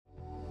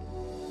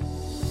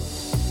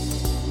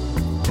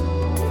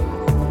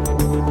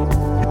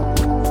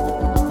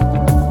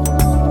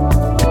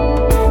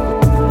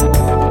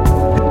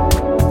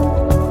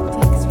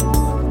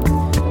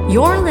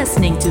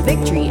listening to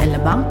Victory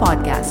Alabang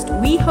podcast.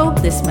 We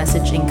hope this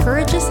message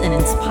encourages and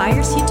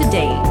inspires you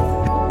today.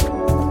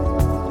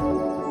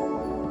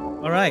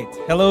 All right.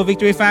 Hello,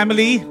 Victory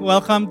family.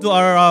 Welcome to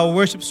our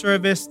worship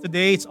service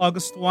today. It's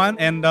August 1.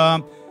 And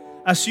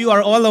as you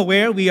are all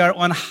aware, we are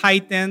on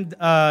heightened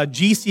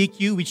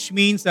GCQ, which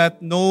means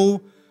that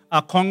no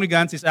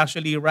congregants is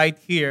actually right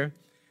here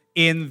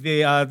in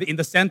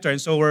the center. And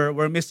so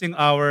we're missing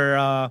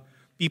our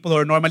people who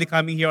are normally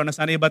coming here on a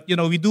Sunday. But,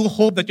 we do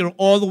hope that you're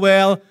all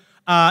well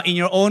in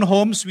your own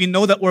homes. We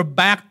know that we're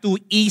back to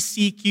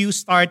ECQ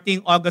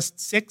starting August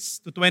 6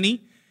 to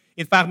 20.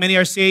 In fact, many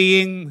are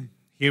saying,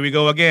 here we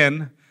go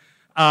again.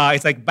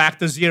 It's like back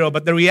to zero.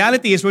 But the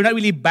reality is we're not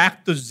really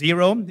back to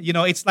zero.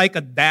 It's like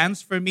a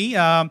dance for me.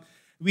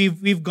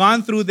 We've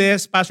gone through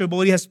this. Pastor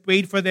Bodhi has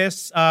prayed for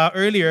this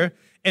earlier.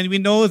 And we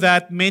know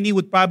that many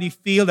would probably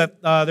feel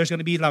that there's going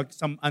to be like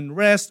some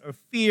unrest or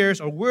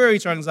fears or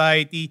worries or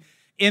anxiety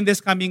in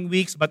this coming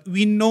weeks. But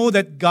we know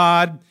that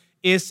God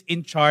is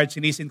in charge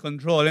and He's in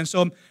control. And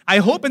so I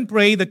hope and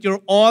pray that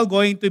you're all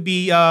going to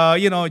be,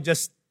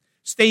 just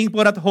staying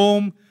put at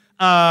home,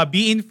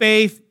 be in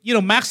faith,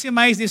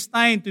 maximize this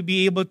time to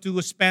be able to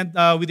spend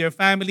with your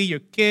family, your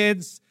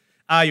kids,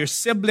 your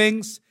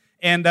siblings.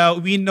 And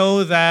we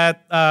know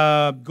that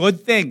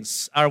good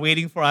things are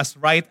waiting for us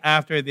right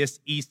after this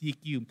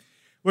ECQ.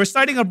 We're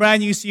starting a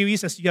brand new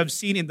series, as you have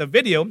seen in the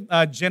video,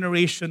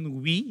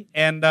 Generation We.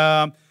 And,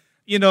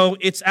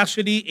 it's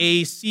actually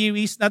a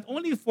series not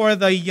only for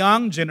the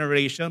young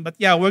generation, but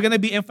we're going to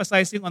be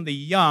emphasizing on the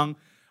young,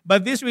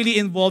 but this really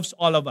involves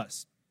all of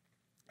us.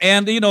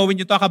 And, when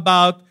you talk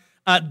about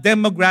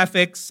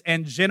demographics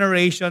and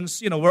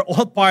generations, we're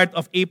all part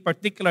of a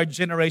particular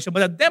generation,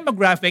 but a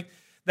demographic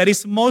that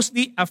is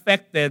mostly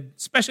affected,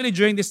 especially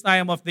during this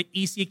time of the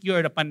ECQ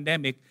or the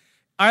pandemic,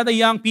 are the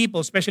young people,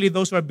 especially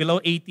those who are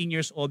below 18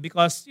 years old,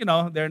 because,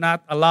 they're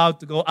not allowed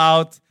to go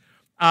out.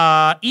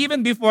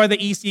 Even before the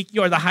ECQ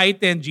or the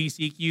heightened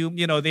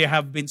GCQ, they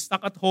have been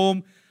stuck at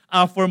home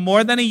for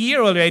more than a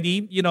year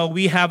already.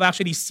 We have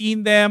actually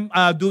seen them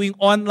doing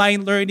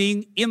online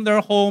learning in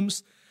their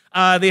homes.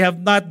 They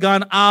have not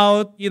gone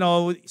out,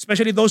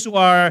 especially those who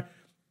are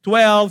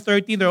 12,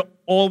 13,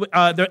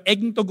 they're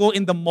egging to go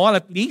in the mall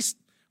at least.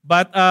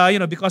 But,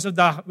 because of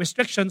the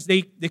restrictions,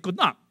 they could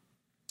not.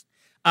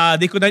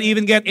 They could not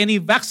even get any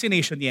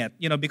vaccination yet,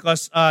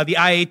 because the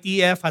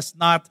IATF has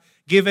not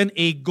given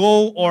a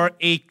go or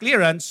a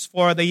clearance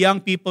for the young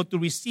people to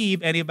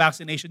receive any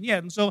vaccination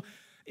yet. And so,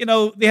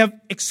 they have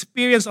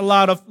experienced a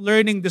lot of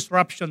learning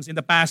disruptions in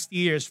the past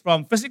years,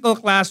 from physical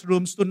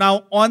classrooms to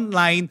now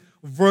online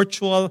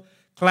virtual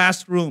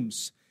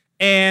classrooms.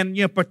 And,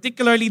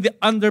 particularly the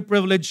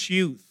underprivileged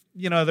youth.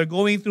 They're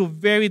going through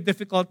very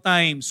difficult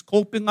times,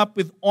 coping up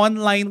with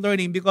online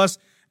learning because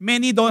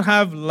many don't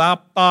have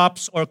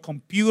laptops or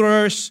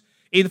computers.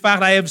 In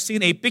fact, I have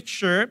seen a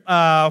picture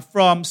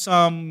from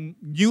some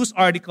news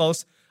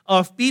articles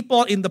of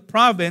people in the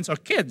province or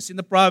kids in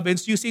the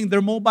province using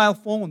their mobile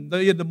phone,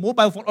 the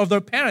mobile phone of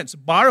their parents,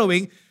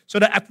 borrowing so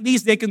that at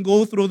least they can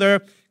go through their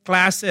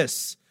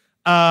classes.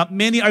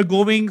 Many are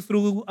going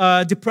through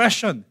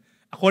depression.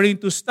 According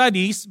to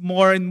studies,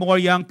 more and more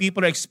young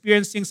people are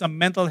experiencing some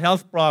mental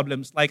health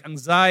problems like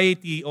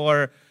anxiety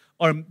or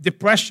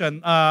depression.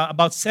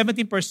 About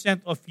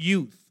 70% of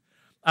youth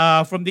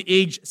from the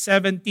age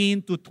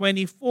 17 to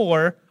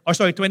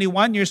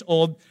 21 years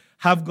old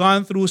have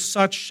gone through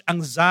such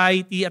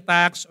anxiety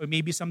attacks or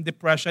maybe some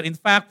depression. In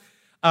fact,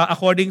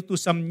 according to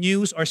some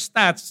news or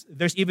stats,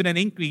 there's even an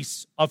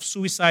increase of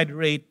suicide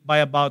rate by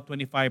about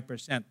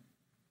 25%.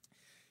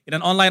 In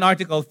an online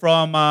article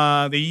from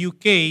the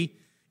UK,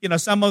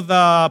 some of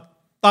the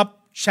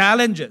top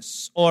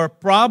challenges or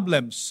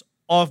problems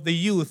of the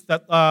youth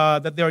that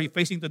they are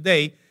facing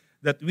today,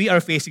 that we are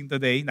facing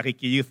today,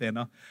 nakikiyouth,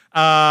 no?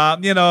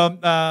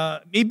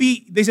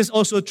 Maybe this is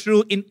also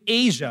true in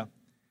Asia.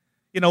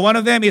 One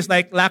of them is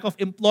like lack of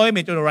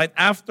employment. Right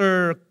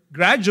after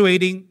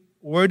graduating,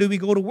 where do we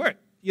go to work?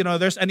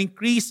 There's an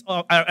increase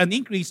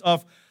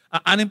of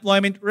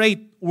unemployment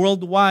rate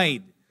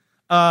worldwide.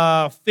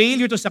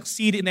 Failure to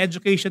succeed in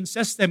education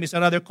system is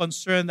another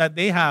concern that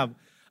they have.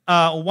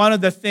 One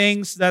of the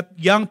things that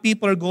young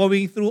people are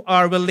going through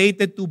are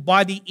related to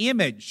body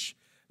image.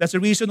 That's the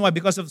reason why,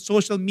 because of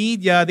social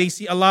media, they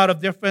see a lot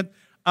of different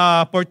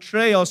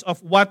portrayals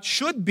of what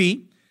should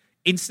be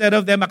instead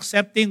of them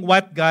accepting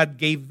what God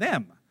gave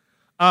them.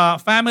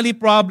 Family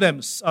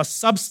problems,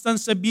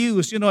 substance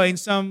abuse. In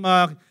some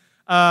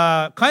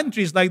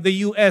countries like the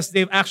U.S.,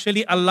 they've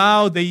actually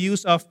allowed the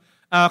use of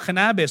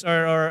cannabis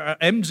or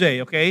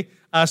MJ,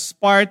 as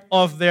part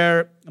of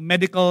their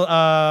medical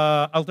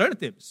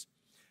alternatives.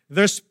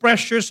 There's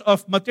pressures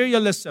of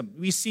materialism.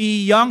 We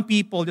see young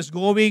people just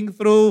going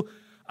through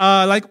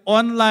like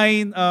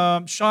online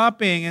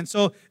shopping. And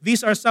so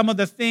these are some of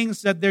the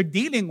things that they're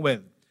dealing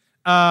with.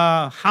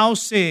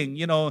 Housing,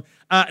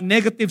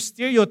 negative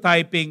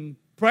stereotyping,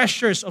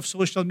 pressures of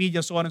social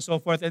media, so on and so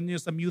forth,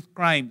 and some youth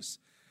crimes.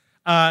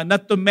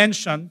 Not to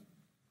mention,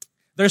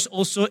 there's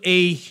also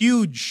a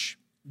huge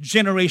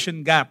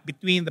generation gap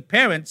between the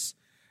parents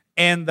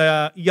and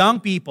the young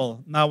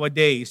people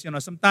nowadays.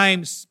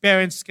 Sometimes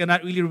parents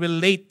cannot really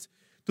relate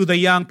to the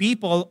young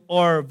people,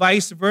 or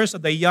vice versa,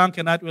 the young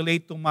cannot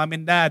relate to mom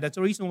and dad. That's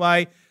the reason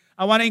why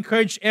I want to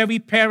encourage every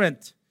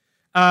parent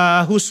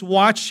who's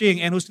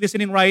watching and who's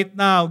listening right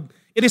now.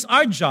 It is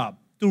our job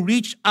to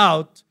reach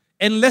out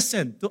and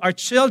listen to our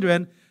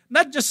children,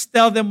 not just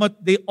tell them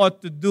what they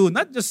ought to do,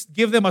 not just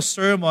give them a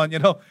sermon.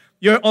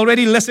 You're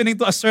already listening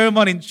to a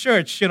sermon in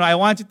church. I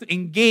want you to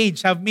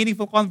engage, have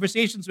meaningful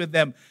conversations with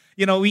them.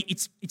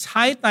 It's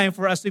high time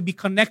for us to be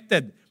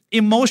connected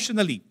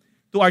emotionally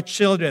to our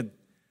children.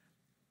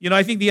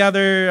 I think the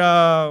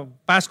other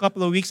past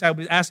couple of weeks, I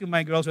was asking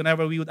my girls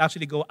whenever we would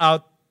actually go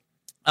out,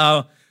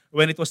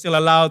 when it was still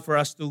allowed for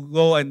us to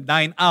go and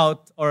dine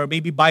out or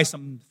maybe buy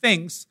some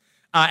things,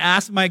 I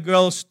asked my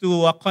girls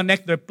to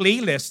connect their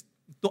playlist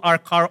to our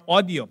car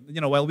audio,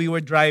 while we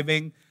were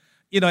driving.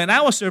 And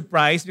I was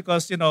surprised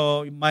because,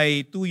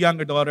 my two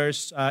younger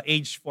daughters,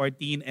 aged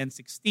 14 and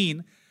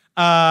 16,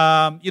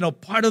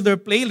 part of their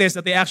playlist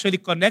that they actually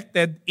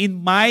connected in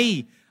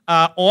my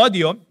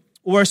audio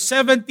were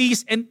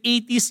 70s and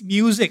 80s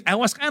music. I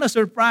was kind of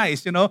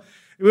surprised,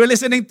 We were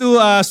listening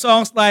to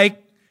songs like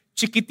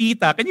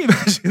Chiquitita. Can you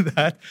imagine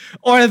that?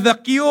 Or The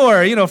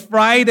Cure,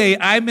 Friday,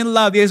 I'm in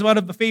Love. This is one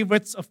of the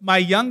favorites of my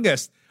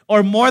youngest.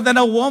 Or More Than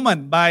a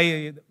Woman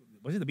by,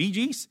 was it the Bee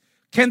Gees?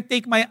 Can't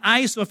Take My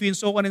Eyes Off You, and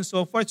so on and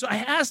so forth. So I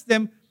asked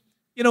them,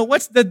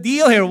 what's the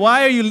deal here?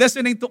 Why are you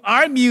listening to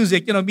our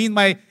music? Me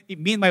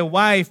and my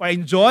wife are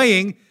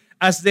enjoying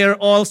as they're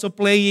also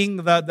playing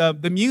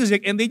the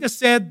music. And they just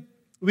said,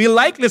 we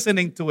like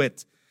listening to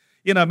it.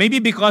 Maybe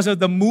because of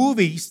the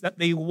movies that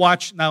they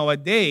watch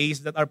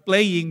nowadays that are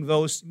playing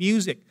those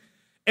music.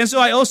 And so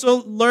I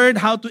also learned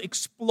how to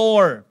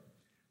explore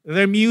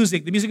their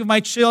music, the music of my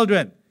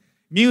children.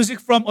 Music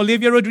from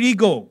Olivia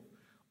Rodrigo,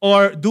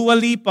 or Dua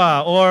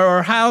Lipa,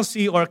 or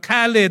Halsey, or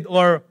Khalid,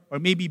 or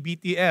maybe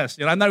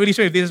BTS. I'm not really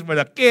sure if this is for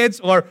the kids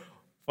or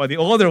for the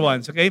older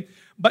ones, okay?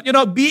 But,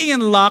 being in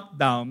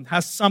lockdown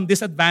has some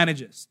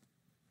disadvantages.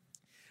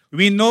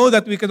 We know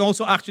that we can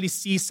also actually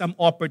see some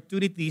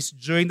opportunities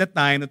during the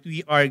time that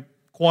we are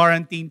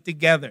quarantined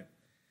together.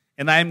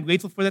 And I'm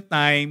grateful for the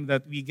time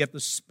that we get to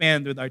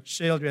spend with our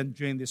children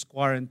during this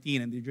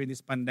quarantine and during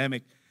this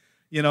pandemic.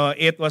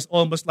 It was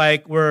almost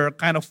like we're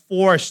kind of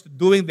forced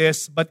doing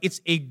this, but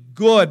it's a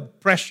good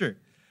pressure,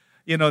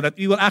 that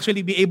we will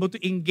actually be able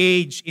to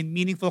engage in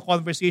meaningful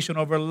conversation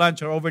over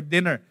lunch or over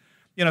dinner.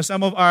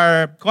 Some of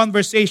our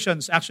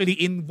conversations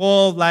actually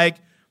involve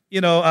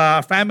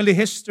family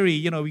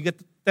history. We get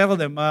to tell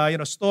them,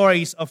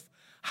 stories of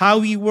how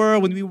we were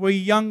when we were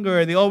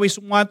younger. They always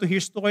want to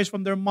hear stories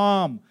from their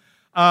mom,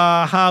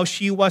 how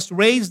she was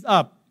raised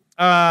up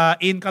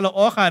in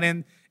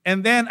Caloocan.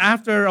 And then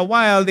after a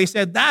while, they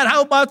said, Dad,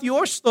 how about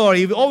your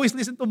story? We always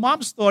listen to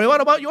Mom's story.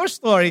 What about your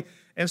story?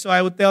 And so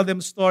I would tell them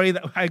a story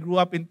that I grew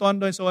up in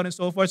Tondo and so on and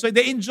so forth. So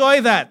they enjoy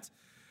that.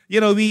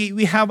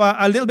 We have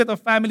a little bit of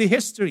family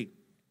history.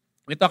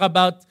 We talk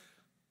about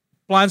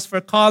plans for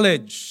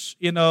college.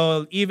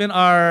 Even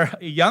our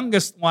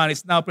youngest one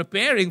is now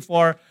preparing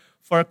for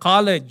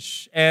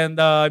college and,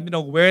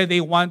 where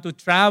they want to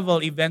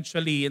travel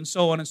eventually and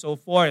so on and so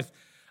forth.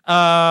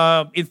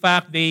 In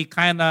fact, they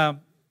kind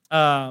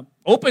of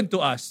open to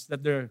us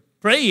that they're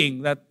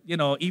praying that,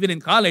 even in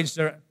college,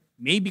 they're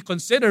maybe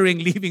considering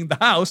leaving the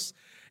house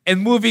and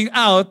moving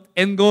out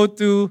and go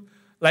to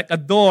a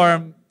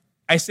dorm.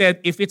 I said,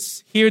 if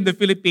it's here in the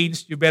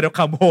Philippines, you better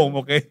come home,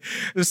 okay?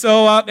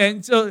 So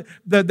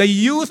the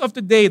youth of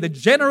today, the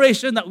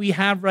generation that we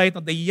have right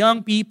now, the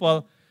young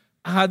people,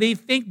 they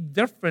think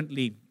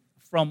differently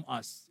from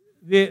us.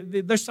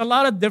 There's a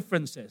lot of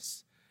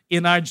differences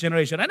in our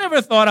generation. I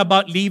never thought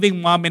about leaving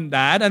mom and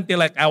dad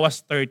until I was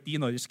 30.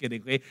 No, just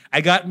kidding. Okay?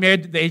 I got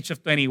married at the age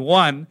of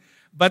 21.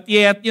 But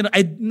yet,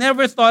 I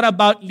never thought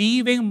about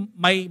leaving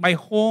my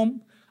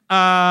home,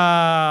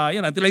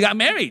 until I got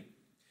married.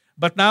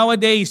 But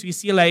nowadays, we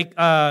see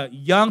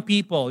young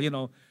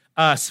people,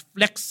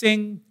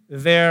 flexing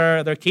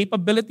their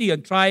capability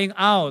and trying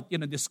out,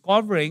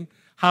 discovering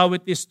how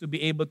it is to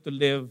be able to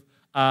live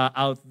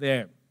out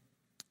there.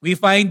 We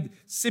find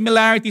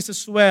similarities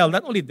as well,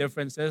 not only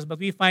differences, but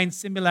we find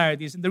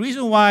similarities. And the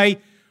reason why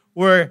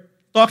we're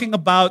talking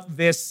about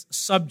this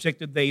subject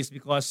today is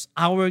because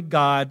our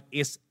God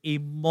is a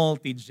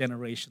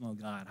multi-generational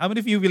God. How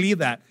many of you believe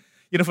that?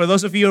 For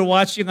those of you who are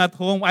watching at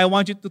home, I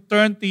want you to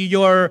turn to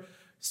your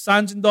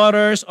sons and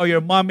daughters or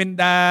your mom and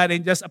dad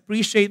and just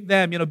appreciate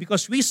them,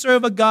 because we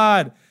serve a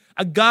God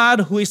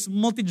who is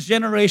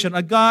multi-generation,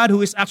 a God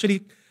who is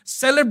actually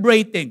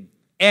celebrating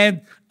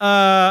and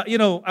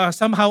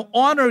somehow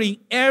honoring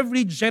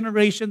every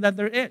generation that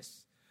there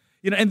is.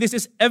 And this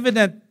is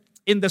evident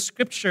in the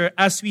scripture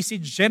as we see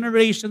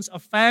generations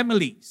of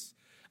families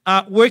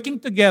working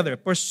together,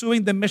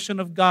 pursuing the mission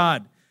of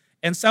God.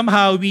 And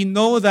somehow we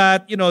know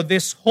that,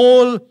 this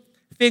whole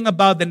thing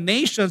about the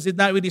nations did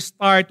not really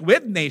start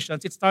with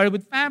nations. It started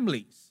with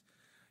families.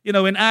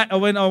 When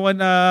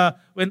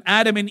when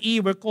Adam and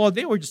Eve were called,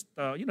 they were just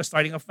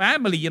starting a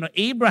family.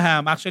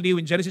 Abraham, actually,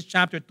 in Genesis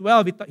chapter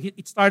 12,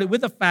 it started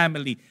with a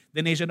family,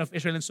 the nation of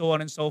Israel, and so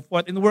on and so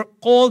forth. And we're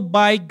called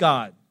by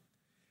God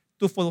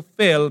to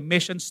fulfill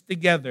missions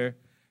together,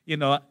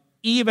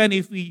 even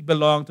if we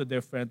belong to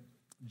different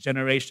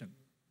generations.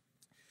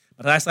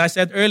 But as I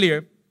said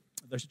earlier,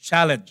 there's a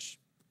challenge.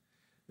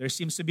 There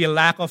seems to be a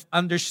lack of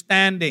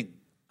understanding,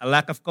 a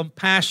lack of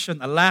compassion,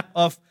 a lack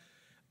of,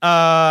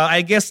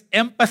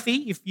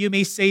 empathy, if you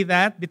may say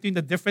that, between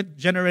the different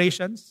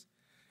generations.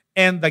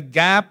 And the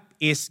gap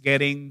is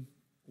getting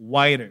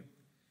wider.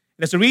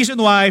 That's the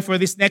reason why for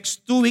this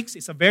next 2 weeks,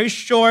 it's a very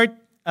short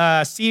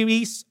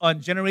series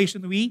on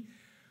Generation We.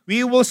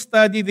 We will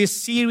study this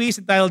series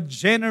entitled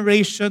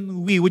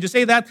Generation We. Would you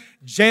say that?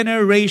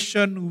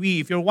 Generation We.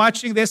 If you're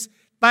watching this,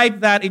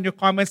 type that in your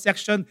comment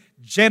section,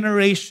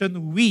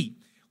 Generation We.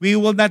 We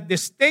will not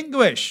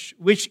distinguish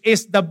which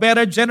is the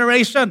better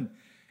generation.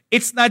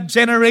 It's not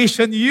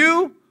Generation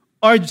You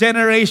or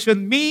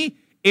Generation Me.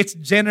 It's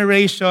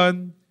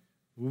Generation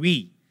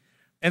We.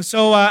 And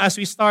so as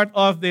we start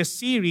off this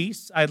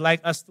series, I'd like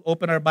us to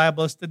open our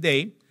Bibles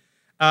today.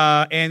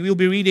 And we'll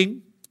be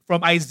reading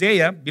from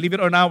Isaiah. Believe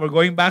it or not, we're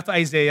going back to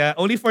Isaiah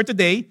only for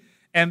today.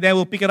 And then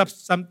we'll pick it up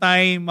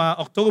sometime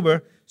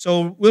October.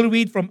 So we'll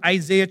read from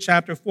Isaiah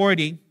chapter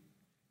 40,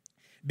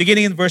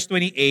 beginning in verse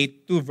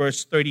 28 to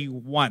verse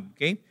 31.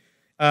 Okay?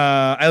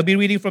 I'll be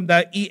reading from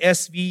the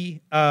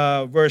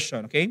ESV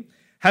version. Okay?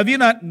 Have you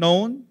not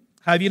known?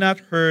 Have you not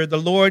heard? The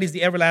Lord is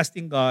the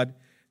everlasting God,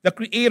 the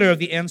creator of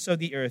the ends of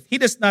the earth. He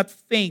does not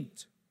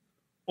faint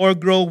or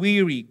grow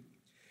weary.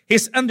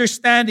 His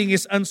understanding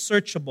is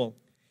unsearchable.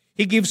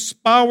 He gives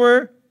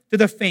power to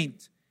the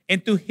faint,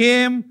 and to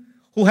him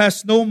who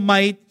has no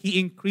might, he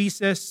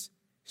increases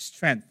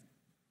strength.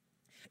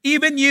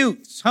 Even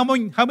youths, how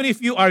many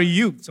of you are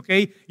youths,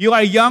 okay? You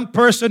are a young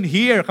person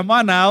here. Come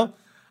on now.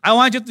 I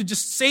want you to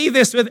just say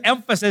this with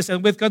emphasis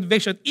and with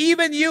conviction.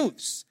 Even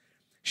youths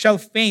shall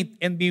faint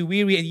and be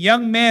weary, and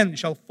young men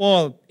shall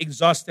fall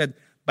exhausted.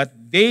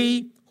 But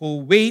they who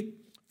wait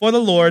for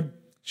the Lord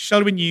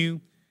shall renew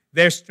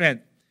their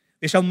strength.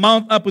 They shall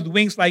mount up with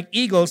wings like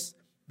eagles.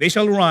 They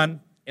shall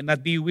run and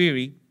not be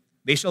weary.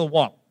 They shall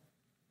walk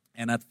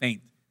and not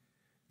faint.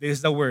 This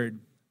is the word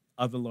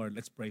of the Lord.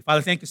 Let's pray.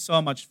 Father, thank you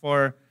so much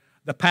for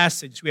the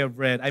passage we have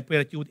read. I pray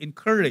that you would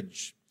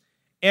encourage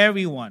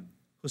everyone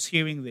who's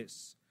hearing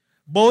this,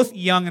 both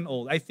young and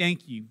old. I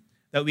thank you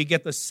that we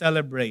get to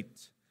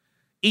celebrate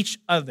each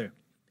other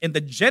in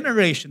the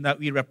generation that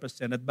we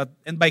represented,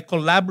 and by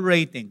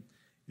collaborating,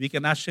 we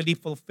can actually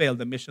fulfill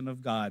the mission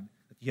of God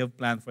that you have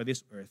planned for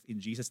this earth. In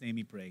Jesus' name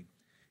we pray.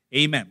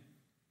 Amen.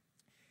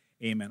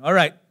 Amen. All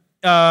right.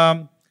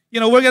 We're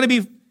going to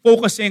be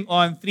focusing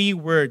on 3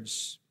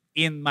 words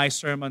in our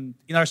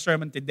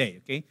sermon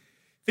today, okay?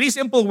 3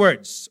 simple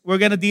words. We're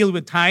going to deal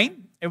with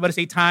time. Everybody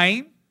say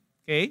time,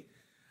 okay?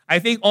 I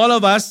think all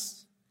of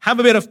us have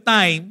a bit of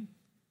time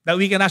that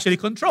we can actually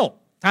control.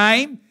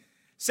 Time.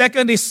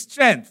 Second is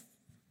strength.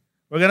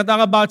 We're going to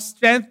talk about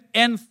strength.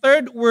 And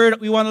third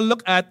word we want to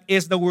look at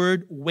is the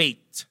word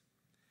wait.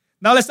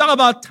 Now let's talk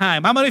about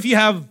time. How many of you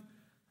have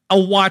a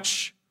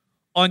watch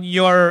on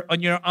your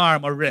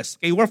arm or wrist?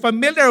 Okay, we're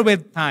familiar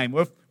with time.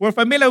 We're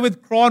familiar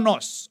with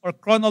chronos or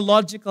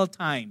chronological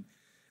time.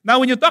 Now,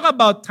 when you talk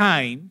about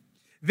time,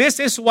 this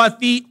is what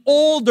the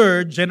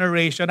older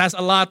generation has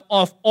a lot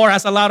of or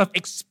has a lot of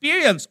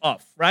experience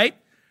of, right?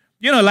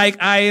 Like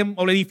I am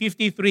already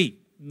 53.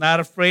 Not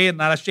afraid,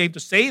 not ashamed to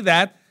say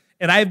that.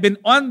 And I've been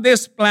on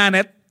this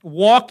planet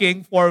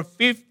walking for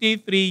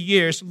 53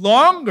 years,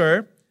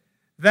 longer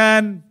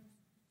than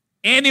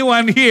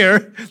anyone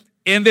here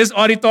in this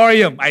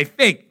auditorium, I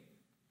think.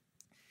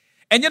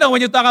 And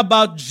when you talk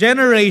about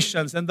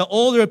generations and the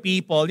older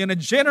people,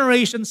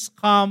 generations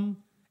come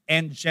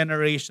and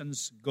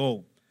generations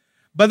go.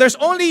 But there's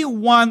only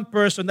one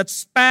person that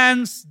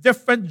spans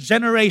different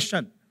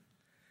generations.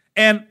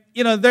 And,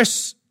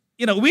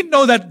 we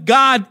know that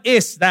God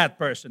is that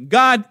person.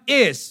 God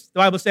is, the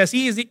Bible says,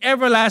 He is the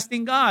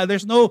everlasting God.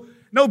 There's no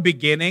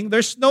beginning.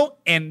 There's no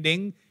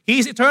ending.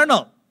 He's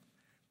eternal.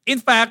 In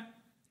fact,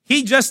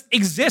 He just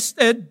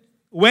existed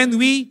when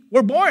we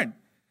were born.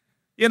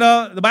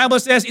 The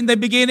Bible says in the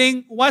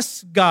beginning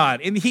was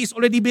God, and He's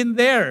already been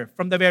there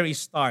from the very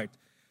start.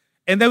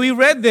 And then we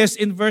read this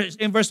in verse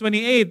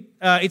 28.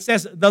 It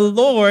says, the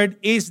Lord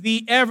is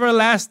the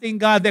everlasting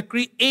God, the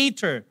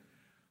creator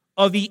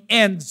of the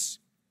ends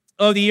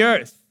of the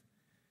earth.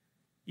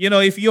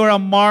 If you're a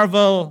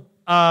Marvel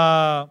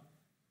a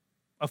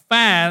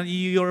fan,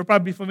 you're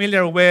probably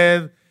familiar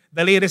with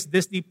the latest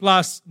Disney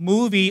Plus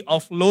movie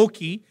of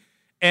Loki.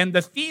 And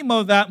the theme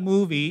of that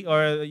movie,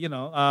 or,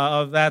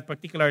 of that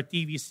particular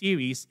TV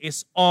series,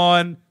 is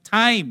on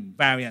time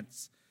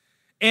variance.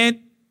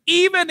 And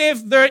even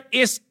if there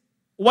is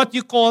what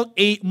you call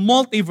a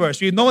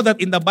multiverse, you know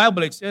that in the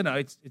Bible, it's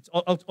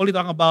only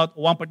talking about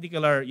one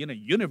particular,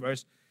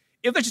 universe.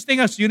 If there's such thing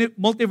as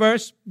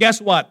multiverse,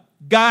 guess what?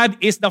 God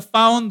is the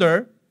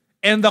founder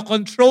and the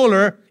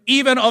controller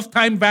even of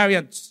time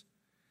variance.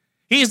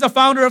 He is the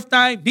founder of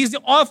time. He's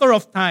the author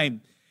of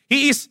time.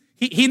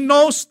 He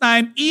knows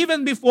time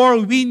even before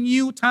we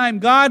knew time.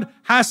 God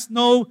has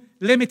no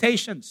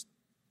limitations.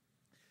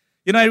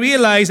 I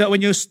realize that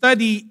when you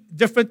study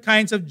different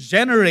kinds of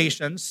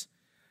generations,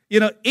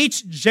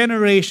 each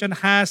generation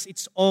has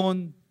its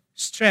own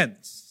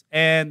strengths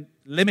and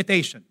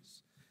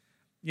limitations.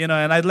 And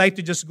I'd like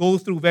to just go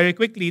through very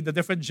quickly the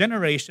different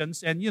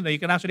generations, and you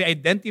can actually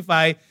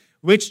identify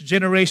which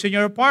generation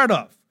you're a part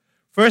of.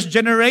 First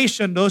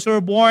generation, those who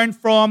were born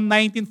from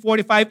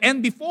 1945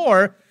 and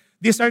before,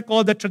 these are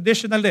called the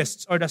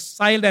traditionalists or the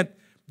silent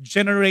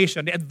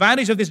generation. The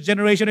advantage of this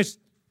generation is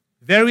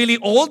they're really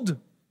old,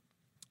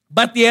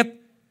 but yet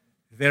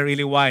they're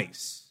really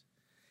wise.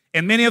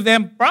 And many of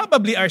them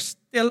probably are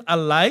still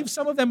alive.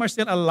 Some of them are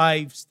still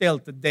alive still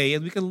today,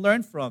 and we can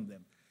learn from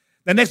them.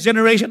 The next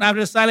generation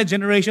after the silent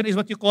generation is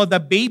what you call the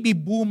baby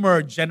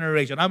boomer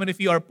generation. How many of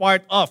you are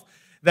part of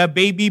the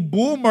baby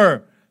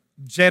boomer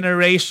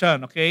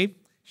generation? Okay?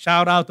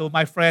 Shout out to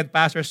my friend,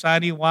 Pastor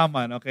Sani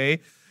Waman.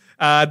 Okay?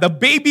 The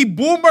baby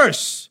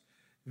boomers.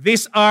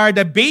 These are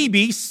the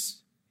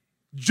babies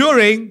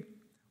during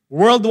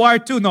World War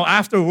II. No,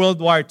 after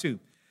World War II.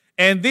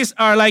 And these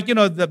are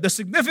the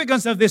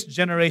significance of this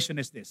generation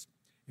is this.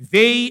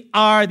 They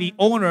are the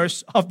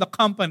owners of the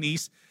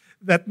companies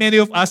that many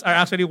of us are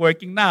actually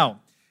working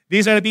now.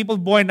 These are the people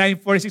born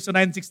 1946 to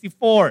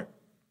 1964.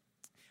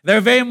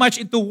 They're very much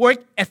into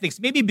work ethics,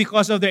 maybe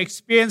because of their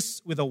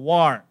experience with the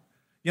war.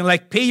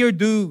 Like pay your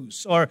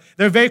dues, or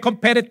they're very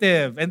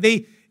competitive. And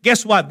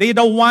guess what? They're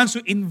the ones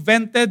who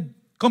invented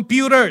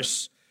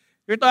computers.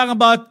 You're talking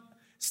about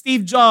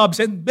Steve Jobs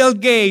and Bill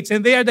Gates,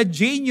 and they are the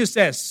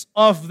geniuses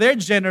of their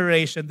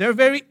generation. They're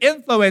very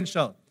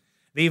influential.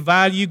 They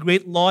value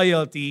great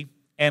loyalty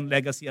and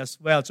legacy as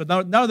well. So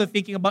now they're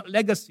thinking about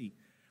legacy.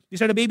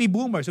 These are the baby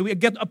boomers. So we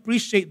get to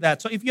appreciate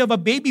that. So if you have a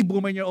baby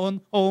boomer in your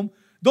own home,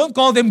 don't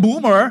call them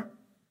boomer.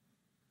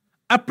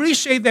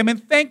 Appreciate them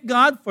and thank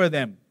God for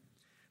them.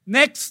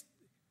 Next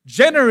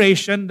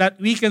generation that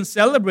we can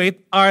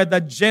celebrate are the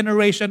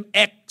Generation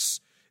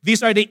X.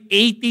 These are the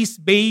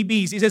 80s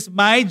babies. This is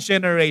my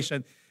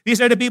generation.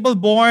 These are the people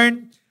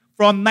born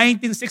from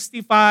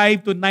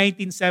 1965 to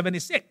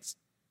 1976.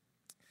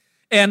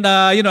 And,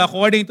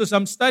 according to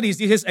some studies,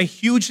 this is a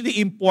hugely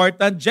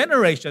important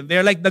generation.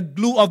 They're like the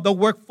glue of the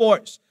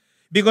workforce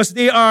because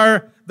they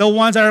are the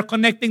ones that are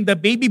connecting the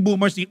baby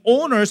boomers, the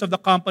owners of the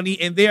company,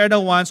 and they are the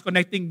ones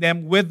connecting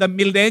them with the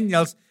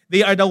millennials.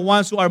 They are the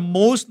ones who are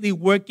mostly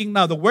working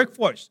now, the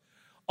workforce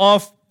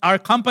of our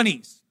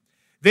companies.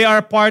 They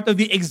are part of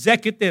the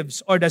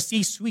executives or the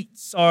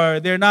C-suites, or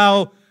they're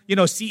now,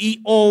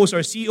 CEOs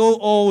or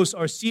COOs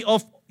or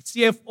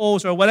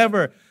CFOs or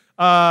whatever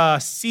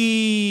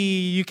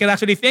you can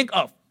actually think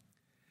of.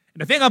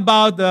 And the thing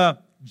about the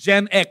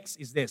Gen X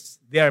is this.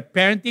 They are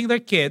parenting their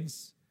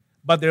kids,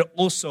 but they're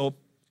also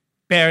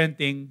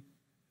parenting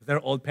their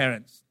old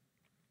parents.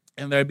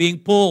 And they're being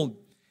pulled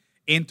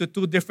into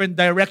two different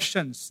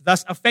directions,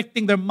 thus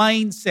affecting their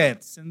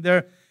mindsets and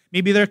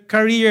maybe their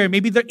career,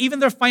 maybe even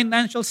their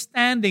financial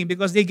standing,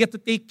 because they get to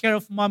take care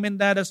of mom and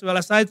dad as well,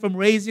 aside from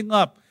raising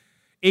up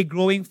a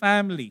growing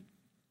family.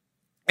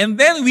 And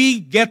then we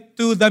get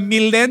to the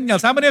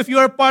millennials. How many of you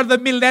are part of the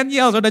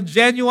millennials or the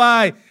Gen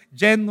Y?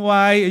 Gen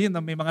Y,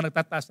 may mga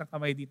nagtataas ng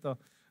kamay dito.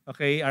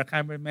 Okay, our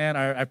cameraman,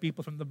 our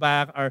people from the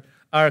back,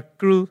 our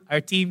crew, our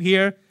team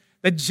here.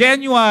 The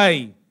Gen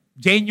Y,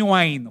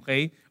 genuine,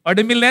 okay, or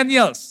the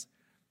millennials.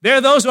 They're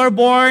those who are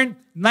born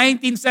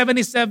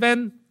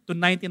 1977 to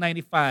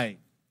 1995.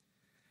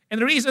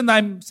 And the reason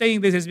I'm saying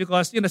this is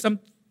because,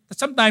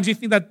 sometimes you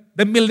think that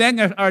the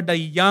millennials are the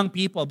young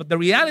people, but the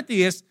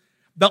reality is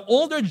the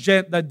older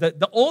Gen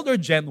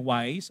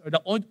Ys or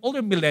the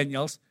older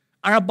millennials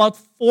are about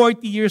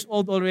 40 years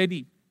old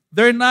already.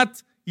 They're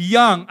not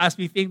young as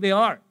we think they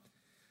are.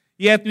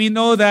 Yet we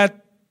know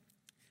that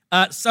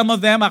some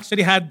of them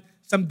actually had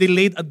some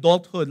delayed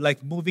adulthood,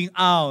 like moving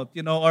out,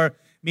 or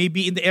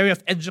maybe in the area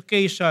of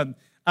education.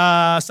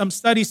 Some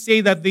studies say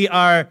that they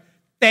are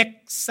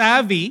tech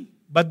savvy,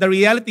 but the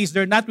reality is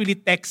they're not really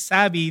tech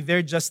savvy,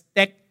 they're just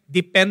tech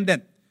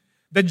dependent.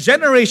 The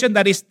generation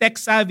that is tech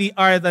savvy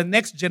are the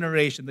next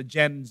generation, the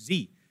Gen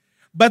Z.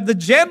 But the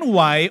Gen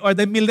Y or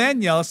the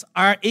millennials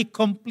are a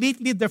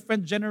completely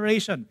different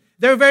generation.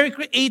 They're very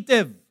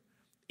creative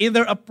in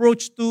their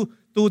approach to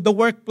the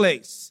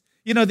workplace.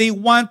 They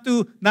want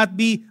to not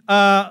be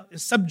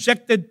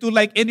subjected to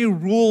like any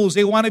rules.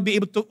 They want to be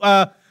able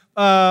to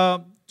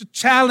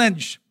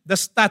challenge the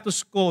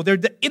status quo. They're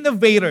the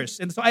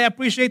innovators. And so I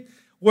appreciate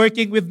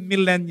working with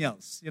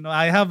millennials.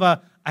 I have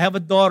a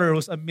daughter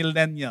who's a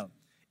millennial,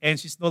 and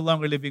she's no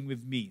longer living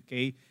with me.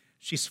 Okay,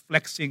 she's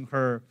flexing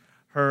her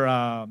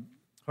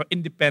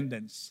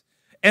independence.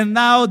 And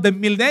now the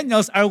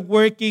millennials are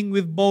working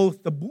with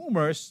both the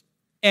boomers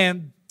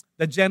and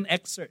the Gen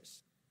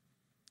Xers.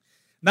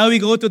 Now we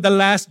go to the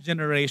last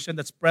generation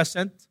that's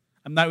present.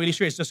 I'm not really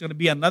sure. It's just going to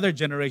be another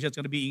generation that's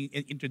going to be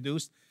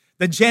introduced.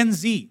 The Gen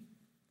Z,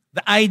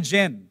 the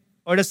iGen,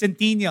 or the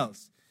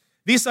Centennials.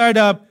 These are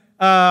the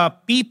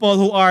people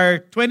who are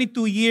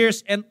 22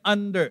 years and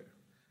under.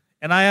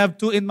 And I have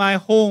two in my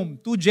home,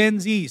 two Gen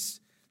Zs.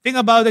 Thing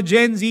about the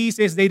Gen Zs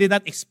is they did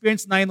not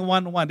experience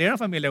 911. They're not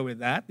familiar with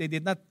that. They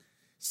did not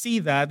see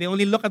that. They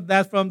only look at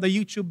that from the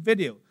YouTube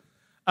video.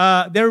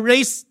 They're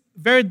raised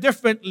very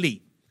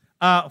differently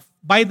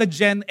by the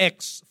Gen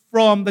X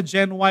from the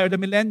Gen Y or the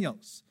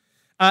millennials.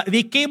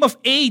 They came of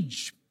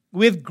age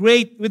with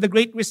the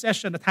Great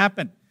Recession that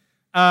happened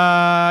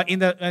in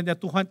the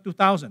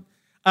 2000.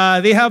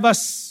 They have a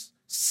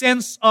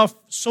sense of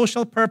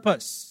social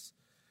purpose.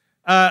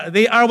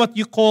 They are what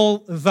you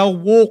call the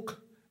woke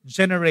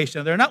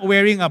generation. They're not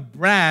wearing a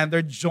brand,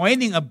 they're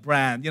joining a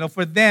brand.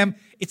 For them,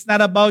 it's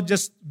not about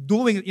just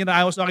doing it.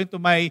 I was talking to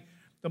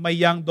my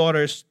young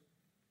daughters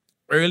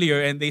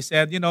earlier, and they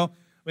said,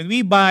 when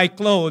we buy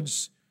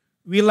clothes,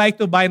 we like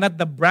to buy not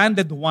the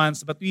branded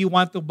ones, but we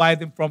want to buy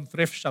them from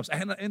thrift shops.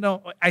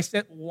 I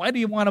said, why do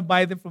you want to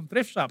buy them from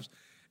thrift shops?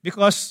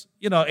 Because,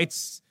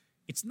 it's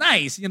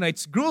nice,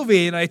 it's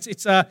groovy,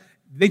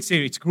 they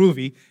say it's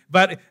groovy,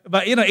 but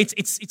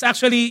it's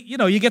actually,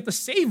 you get to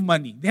save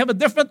money. They have a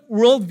different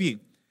worldview.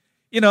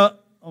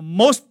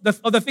 Most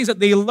of the things that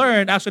they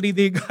learned, actually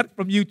they got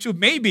from YouTube.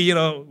 Maybe,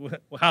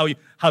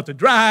 how to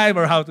drive,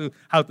 or how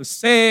to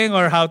sing,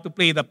 or how to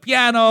play the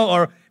piano,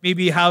 or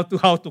maybe how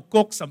to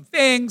cook some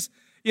things.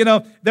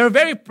 They're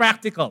very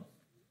practical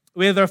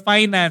with their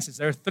finances.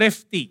 They're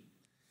thrifty.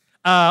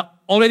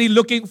 Already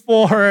looking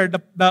for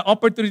the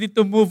opportunity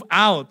to move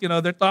out.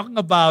 They're talking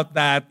about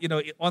that,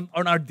 on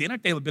our dinner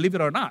table, believe it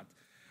or not.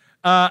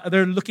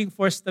 They're looking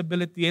for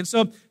stability. And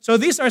so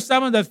these are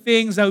some of the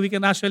things that we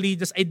can actually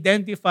just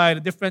identify the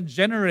different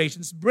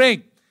generations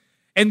bring.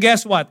 And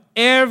guess what?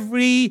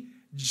 Every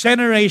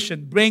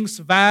generation brings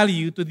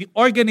value to the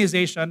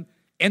organization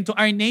and to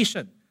our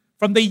nation.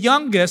 From the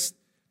youngest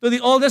to the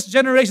oldest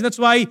generation. That's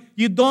why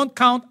you don't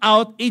count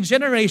out a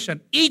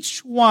generation.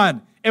 Each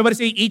one, everybody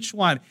say each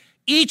one.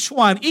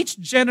 Each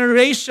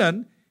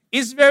generation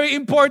is very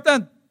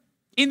important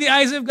in the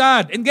eyes of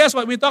God. And guess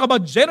what? When we talk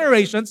about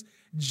generations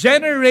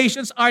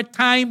are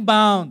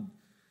time-bound.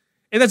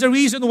 And that's the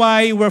reason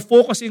why we're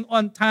focusing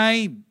on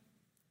time.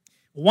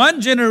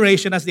 One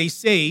generation, as they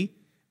say,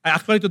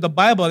 according to the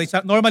Bible, it's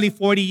normally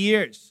 40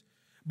 years.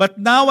 But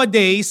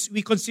nowadays,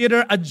 we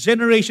consider a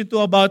generation to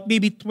about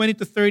maybe 20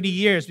 to 30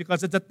 years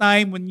because it's a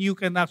time when you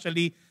can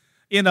actually,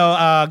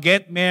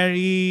 get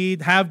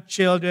married, have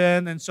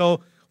children, and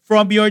so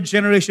from your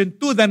generation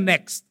to the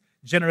next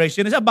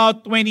generation is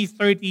about 20,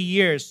 30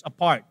 years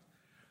apart.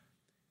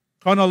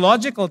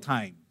 Chronological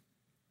time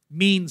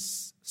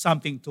means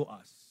something to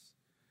us.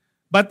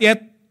 But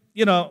yet,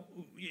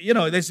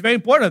 it's very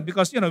important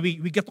because,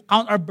 we get to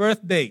count our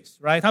birthdays,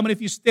 right? How many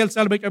of you still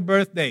celebrate your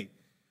birthday?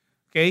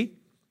 Okay?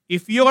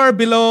 If you're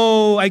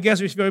below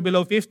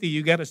 50,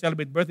 you get to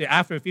celebrate birthday.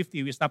 After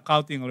 50, we stop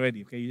counting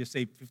already, okay? You just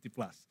say 50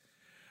 plus.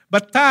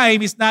 But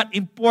time is not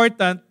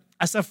important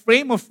as a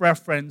frame of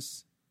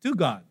reference to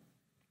God.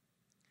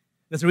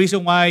 That's the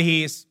reason why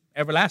He is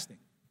everlasting.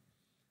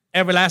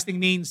 Everlasting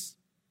means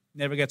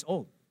never gets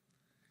old.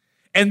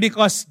 And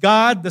because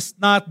God does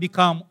not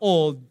become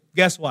old,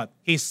 guess what?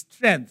 His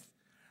strength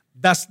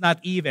does not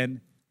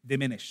even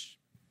diminish.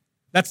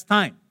 That's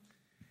time.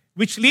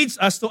 Which leads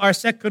us to our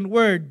second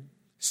word,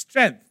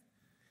 strength.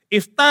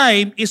 If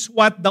time is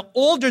what the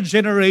older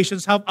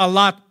generations have a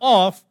lot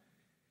of,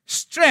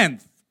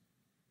 strength.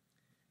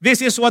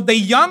 This is what the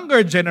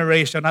younger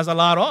generation has a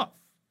lot of.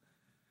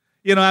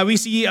 We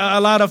see a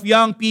lot of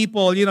young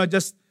people,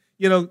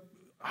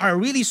 are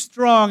really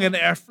strong and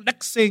are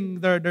flexing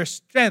their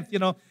strength.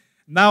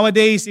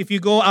 Nowadays, if you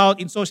go out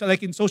in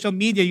social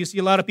media, you see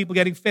a lot of people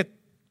getting fit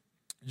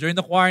during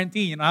the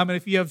quarantine. How many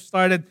of you have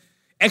started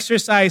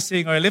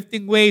exercising or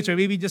lifting weights or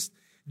maybe just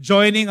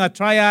joining a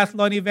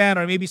triathlon event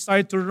or maybe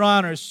started to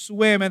run or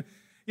swim? And,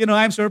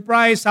 I'm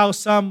surprised how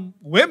some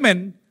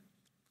women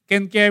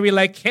can carry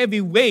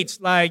heavy weights.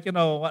 One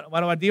of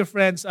our dear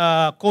friends,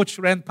 Coach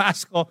Ren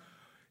Pasco,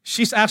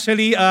 she's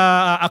actually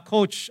a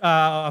coach,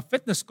 a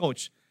fitness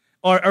coach.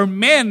 Or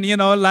men,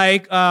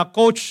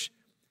 Coach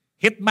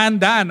Hitman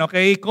Dan,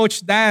 okay?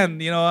 Coach Dan,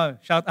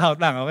 shout out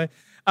lang,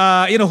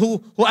 okay?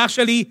 Who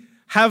actually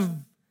have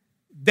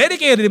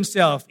dedicated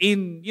himself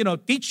in,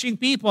 teaching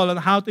people on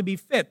how to be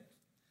fit.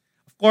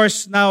 Of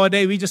course,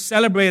 nowadays, we just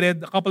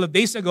celebrated a couple of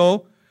days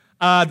ago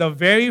the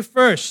very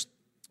first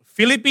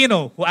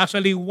Filipino who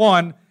actually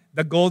won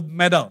the gold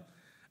medal,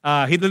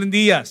 Hidlin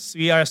Diaz.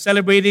 We are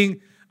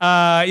celebrating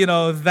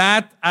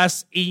that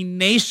as a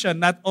nation,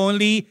 not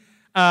only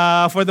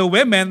for the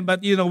women,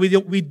 but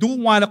we do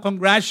want to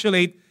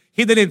congratulate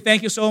Hidlin.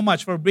 Thank you so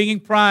much for bringing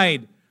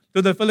pride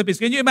to the Philippines.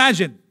 Can you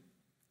imagine?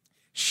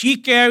 She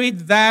carried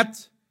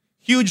that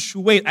huge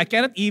weight. I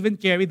cannot even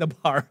carry the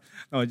bar.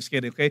 No, just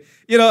kidding. Okay,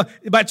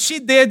 but she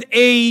did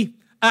a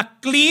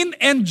clean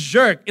and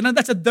jerk.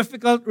 That's a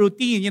difficult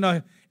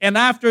routine. And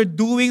after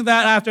doing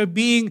that, after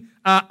being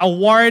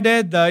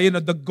awarded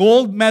the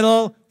gold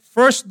medal.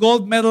 First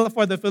gold medal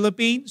for the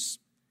Philippines,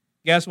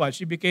 guess what?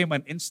 She became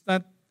an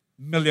instant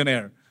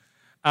millionaire.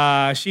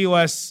 She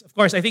was, of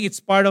course, I think it's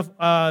part of,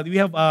 we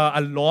have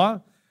a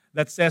law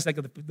that says like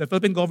the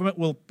Philippine government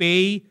will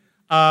pay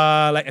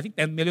like I think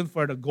 10 million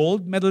for the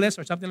gold medalist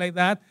or something like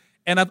that.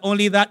 And not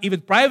only that,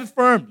 even private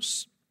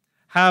firms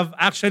have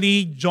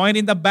actually joined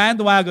in the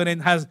bandwagon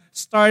and has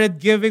started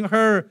giving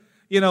her,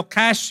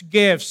 cash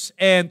gifts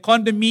and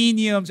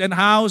condominiums and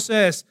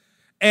houses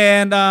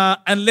and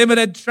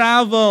unlimited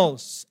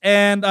travels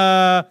and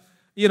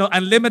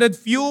unlimited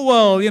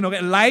fuel.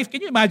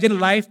 Can you imagine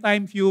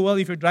lifetime fuel?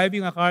 If you're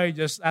driving a car, you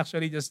just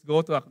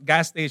go to a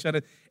gas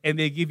station and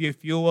they give you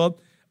fuel.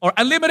 Or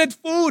unlimited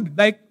food,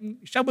 like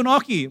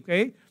Shabunoki,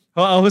 okay?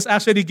 Who's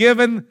actually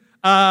given,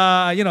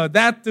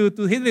 that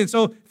to Hidden.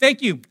 So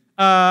thank you.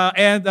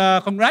 And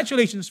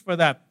congratulations for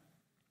that.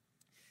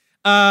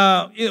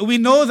 We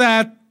know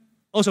that,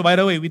 also, by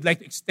the way, we'd like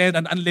to extend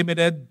an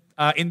unlimited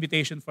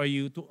invitation for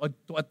you to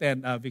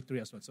attend Victory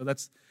as well. So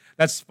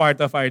that's part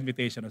of our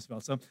invitation as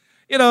well. So,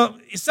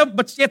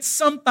 but yet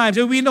sometimes,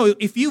 and we know,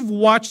 if you've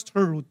watched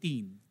her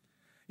routine,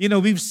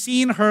 we've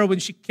seen her when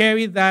she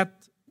carried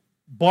that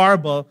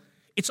barbell,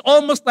 it's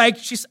almost like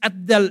she's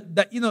at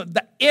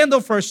the end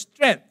of her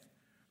strength.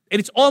 And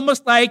it's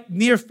almost like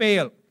near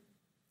fail.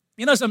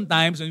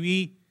 Sometimes when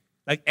we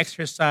like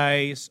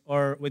exercise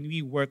or when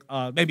we work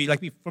out, maybe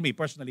like for me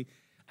personally,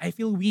 I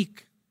feel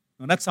weak.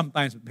 No, not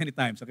sometimes, but many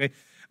times, okay?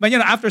 But,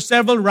 after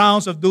several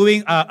rounds of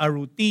doing a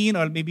routine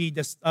or maybe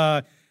just,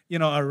 a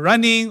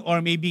running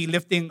or maybe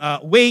lifting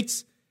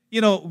weights,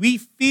 we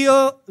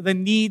feel the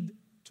need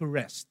to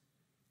rest.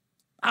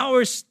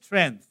 Our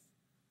strength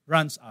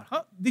runs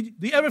out. Do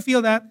you ever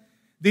feel that?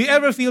 Do you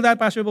ever feel that,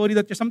 Pastor Bodhi,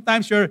 that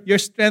sometimes your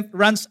strength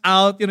runs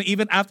out,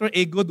 even after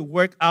a good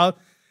workout?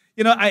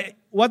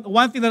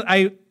 One thing that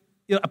I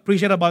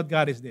appreciate about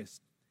God is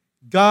this.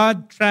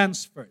 God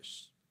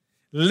transfers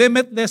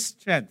limitless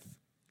strength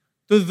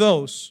to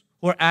those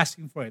who are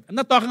asking for it. I'm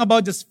not talking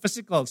about just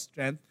physical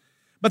strength,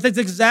 but that's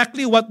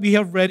exactly what we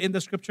have read in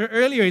the scripture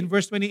earlier. In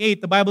verse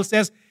 28, the Bible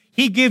says,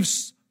 He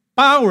gives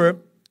power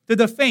to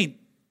the faint,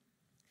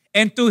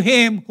 and to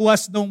him who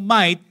has no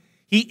might,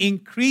 He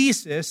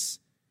increases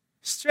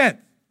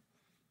strength.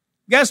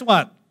 Guess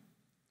what?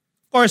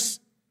 Of course,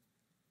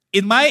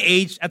 in my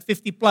age, at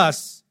 50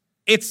 plus,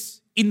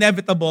 it's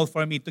inevitable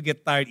for me to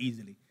get tired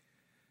easily.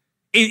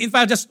 In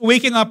fact, just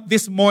waking up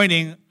this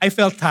morning, I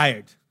felt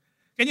tired.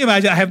 Can you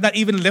imagine? I have not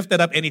even lifted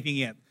up anything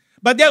yet.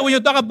 But then when you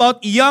talk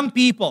about young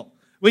people,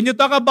 when you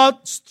talk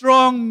about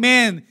strong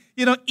men,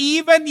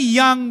 even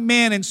young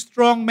men and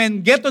strong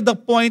men get to the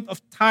point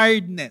of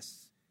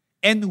tiredness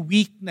and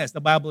weakness,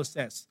 the Bible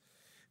says.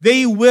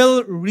 They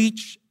will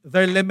reach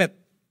their limit.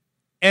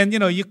 And,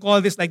 you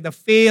call this like the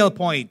fail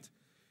point.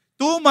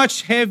 Too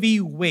much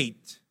heavy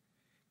weight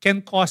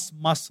can cause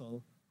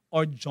muscle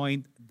or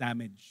joint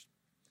damage.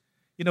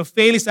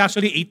 Fail is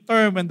actually a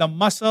term when the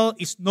muscle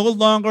is no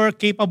longer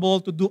capable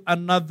to do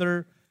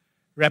another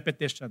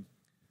repetition.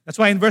 That's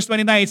why in verse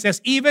 29 it says,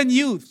 Even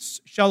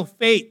youths shall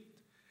faint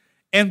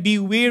and be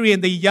weary,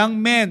 and the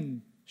young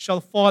men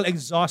shall fall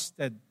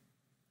exhausted.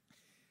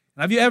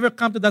 And have you ever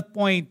come to that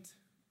point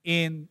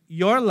in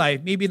your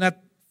life, maybe not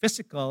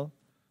physical,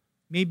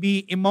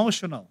 maybe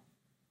emotional,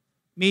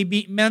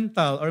 maybe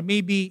mental, or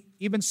maybe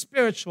even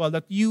spiritual,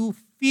 that you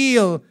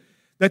feel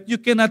that you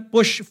cannot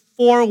push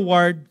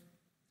forward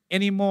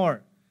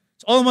anymore?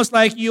 It's almost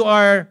like you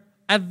are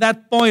at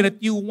that point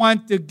that you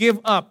want to give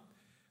up.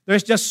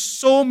 There's just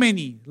so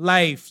many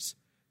lives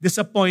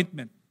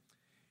disappointment.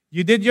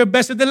 You did your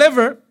best to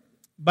deliver,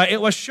 but it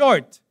was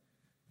short.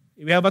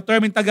 We have a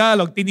term in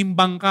Tagalog,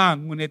 tinimbang ka,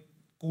 ngunit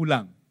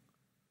kulang.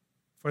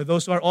 For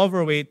those who are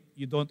overweight,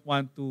 you don't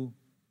want to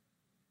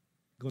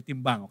go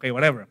timbang, okay,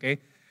 whatever, okay?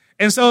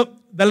 And so,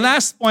 the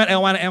last point I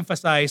want to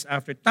emphasize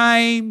after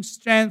time,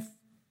 strength,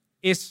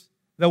 is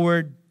the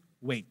word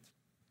weight.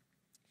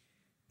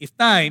 If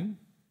time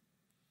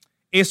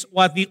is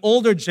what the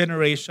older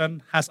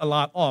generation has a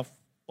lot of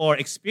or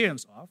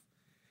experience of,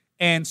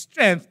 and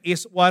strength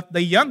is what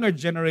the younger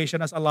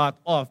generation has a lot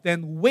of,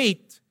 then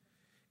weight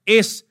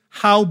is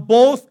how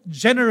both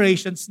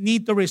generations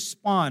need to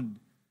respond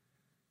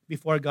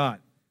before God.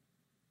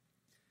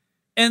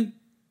 And,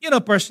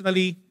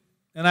 personally,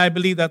 and I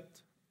believe that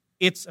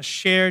it's a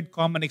shared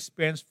common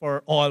experience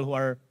for all who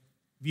are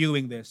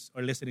viewing this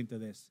or listening to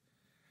this.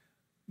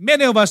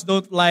 Many of us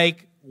don't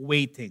like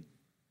waiting.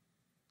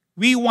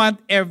 We want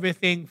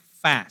everything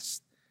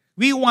fast.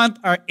 We want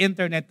our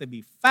internet to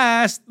be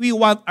fast. We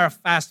want our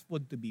fast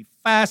food to be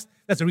fast.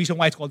 That's the reason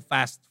why it's called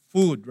fast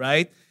food,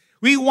 right?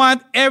 We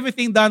want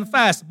everything done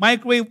fast.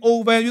 Microwave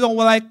oven, we don't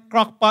like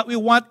crock pot. We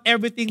want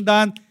everything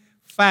done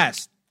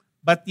fast.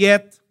 But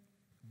yet,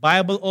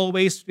 Bible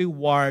always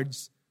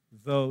rewards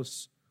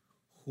those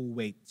who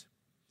wait.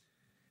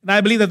 And I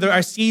believe that there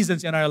are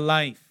seasons in our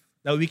life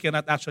that we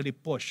cannot actually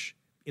push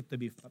it to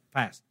be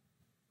fast.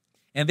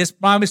 And this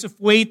promise of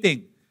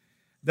waiting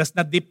does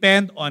not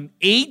depend on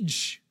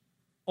age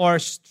or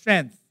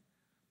strength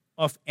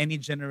of any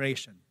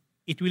generation.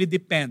 It really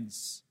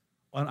depends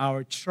on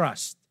our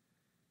trust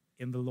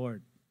in the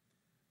Lord.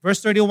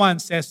 Verse 31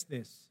 says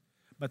this,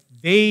 "But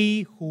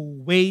they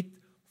who wait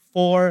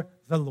for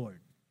the Lord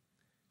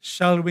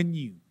shall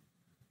renew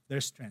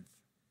their strength.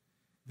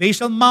 They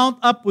shall mount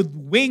up with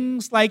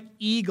wings like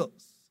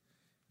eagles.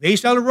 They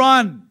shall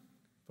run,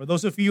 for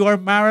those of you who are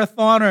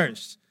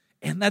marathoners,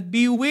 and not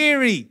be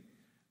weary.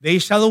 They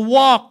shall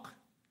walk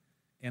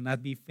and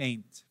not be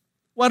faint.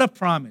 What a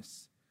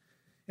promise.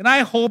 And I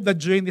hope that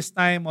during this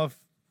time of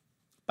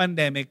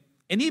pandemic,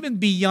 and even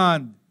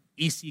beyond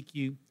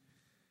ECQ,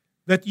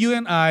 that you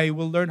and I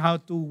will learn how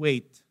to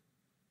wait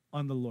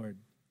on the Lord.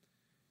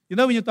 You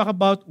know, when you talk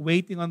about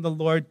waiting on the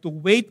Lord, to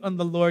wait on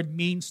the Lord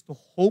means to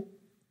hope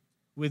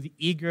with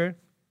eager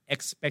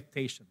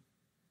expectation.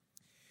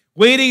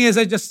 Waiting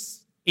isn't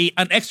just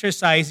an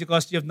exercise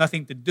because you have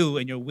nothing to do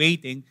and you're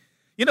waiting.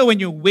 You know, when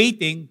you're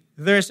waiting,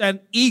 there's an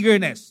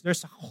eagerness,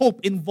 there's hope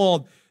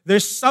involved.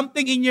 There's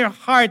something in your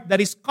heart that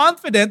is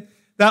confident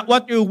that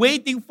what you're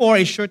waiting for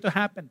is sure to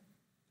happen.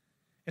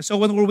 And so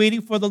when we're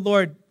waiting for the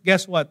Lord,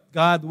 guess what?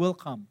 God will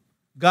come.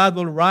 God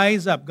will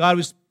rise up.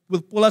 God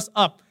will pull us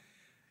up.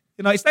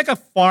 You know, it's like a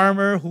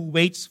farmer who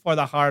waits for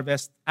the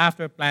harvest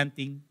after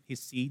planting his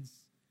seeds.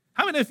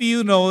 How many of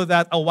you know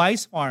that a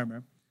wise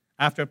farmer,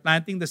 after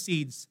planting the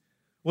seeds,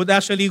 would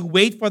actually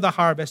wait for the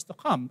harvest to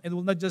come and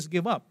will not just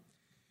give up?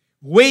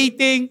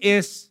 Waiting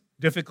is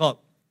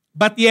difficult.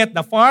 But yet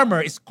the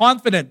farmer is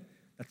confident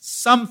that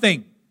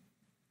something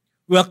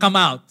will come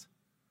out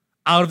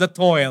of the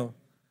toil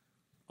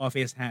of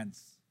his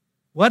hands.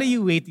 What are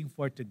you waiting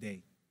for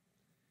today?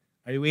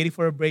 Are you waiting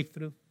for a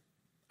breakthrough?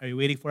 Are you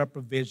waiting for a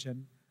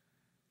provision?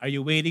 Are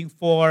you waiting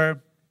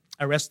for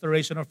a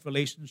restoration of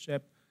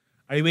relationship?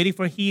 Are you waiting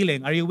for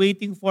healing? Are you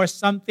waiting for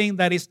something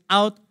that is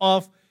out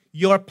of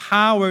your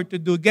power to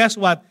do? Guess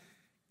what?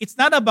 It's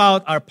not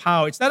about our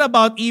power. It's not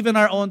about even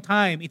our own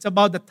time. It's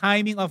about the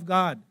timing of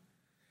God.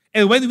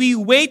 And when we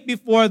wait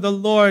before the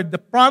Lord, the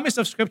promise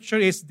of Scripture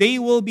is they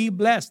will be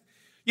blessed.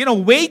 You know,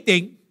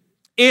 waiting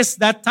is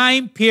that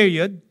time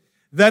period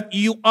that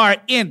you are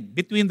in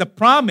between the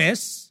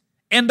promise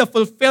and the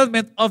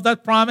fulfillment of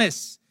that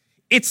promise.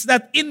 It's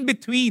that in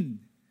between.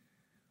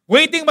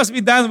 Waiting must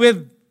be done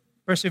with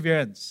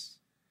perseverance.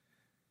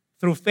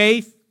 Through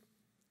faith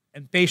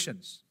and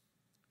patience,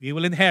 we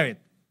will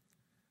inherit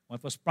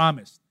what was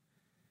promised.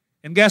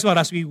 And guess what?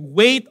 As we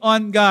wait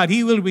on God,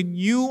 He will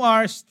renew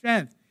our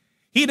strength.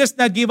 He does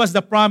not give us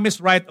the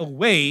promise right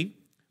away,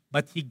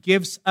 but He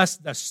gives us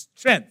the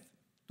strength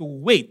to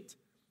wait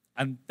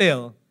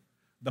until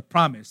the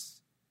promise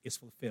is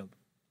fulfilled.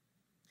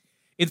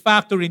 In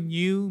fact, to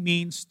renew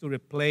means to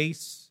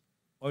replace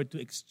or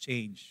to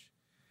exchange.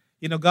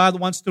 You know, God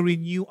wants to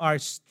renew our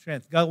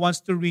strength. God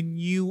wants to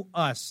renew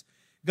us.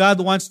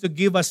 God wants to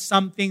give us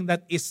something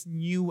that is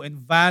new and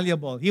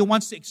valuable. He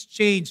wants to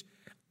exchange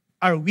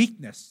our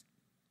weakness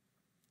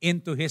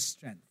into His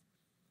strength.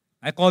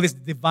 I call this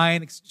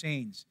divine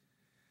exchange.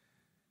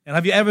 And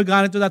have you ever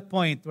gone into that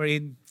point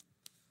wherein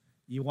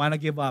you want to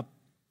give up?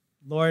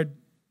 Lord,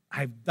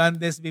 I've done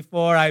this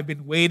before. I've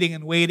been waiting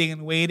and waiting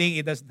and waiting.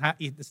 It doesn't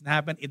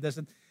happen. It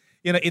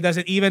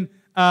doesn't even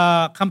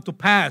come to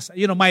pass.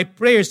 You know, my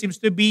prayer seems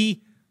to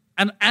be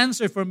an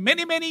answer for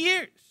many, many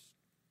years.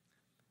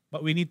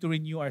 But we need to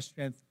renew our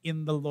strength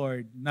in the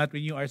Lord, not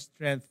renew our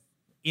strength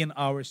in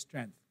our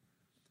strength.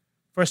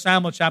 1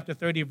 Samuel chapter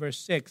 30, verse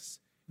 6,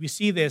 we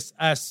see this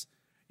as,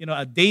 you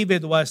know,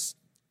 David was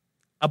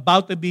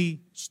about to be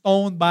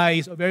stoned by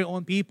his very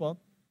own people.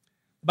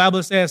 The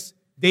Bible says,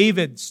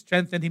 David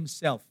strengthened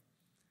himself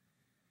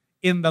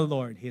in the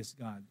Lord, his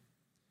God.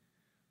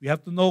 We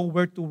have to know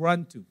where to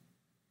run to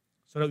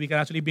so that we can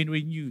actually be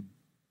renewed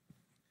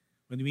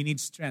when we need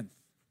strength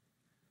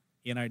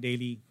in our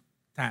daily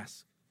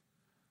task.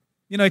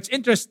 You know, it's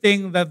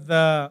interesting that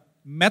the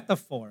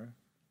metaphor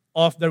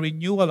of the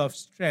renewal of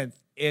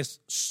strength is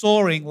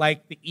soaring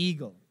like the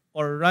eagle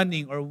or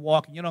running or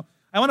walking. You know,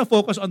 I want to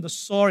focus on the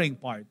soaring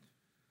part.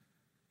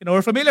 You know,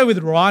 we're familiar with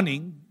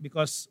running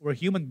because we're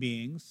human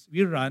beings.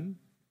 We run.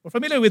 We're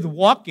familiar with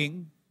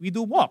walking. We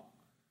do walk.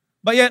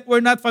 But yet we're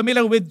not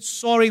familiar with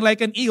soaring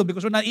like an eagle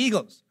because we're not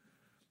eagles.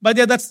 But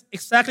yet that's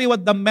exactly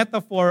what the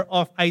metaphor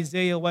of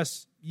Isaiah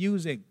was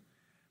using.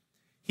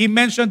 He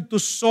mentioned to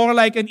soar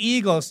like an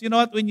eagle. You know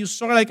what? When you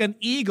soar like an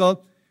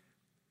eagle,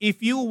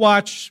 if you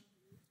watch,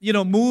 you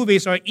know,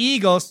 movies or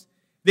eagles,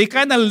 they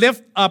kind of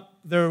lift up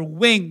their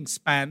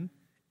wingspan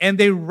and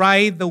they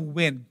ride the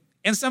wind.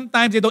 And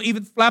sometimes they don't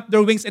even flap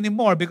their wings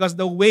anymore because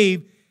the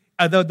wind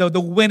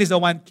is the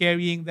one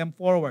carrying them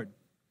forward.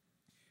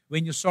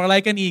 When you soar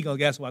like an eagle,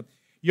 guess what?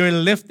 You're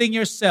lifting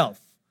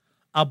yourself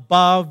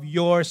above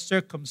your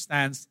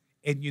circumstance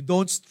and you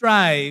don't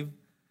strive,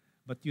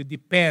 but you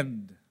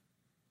depend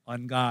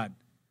on God.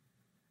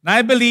 And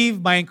I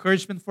believe my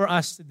encouragement for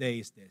us today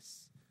is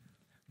this.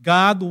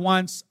 God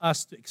wants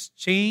us to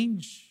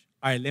exchange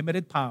our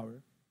limited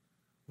power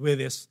with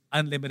His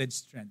unlimited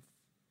strength.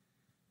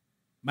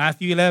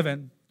 Matthew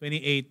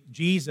 11:28,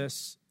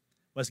 Jesus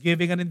was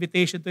giving an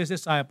invitation to His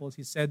disciples.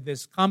 He said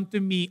this, "Come to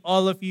me,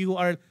 all of you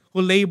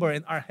who labor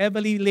and are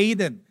heavily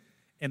laden,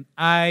 and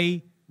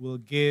I will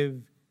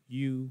give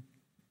you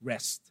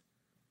rest.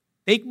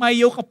 Take my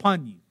yoke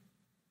upon you.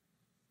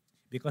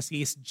 because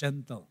He is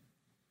gentle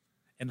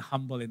and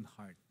humble in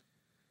heart.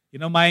 You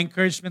know, my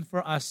encouragement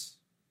for us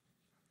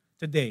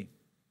today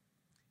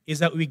is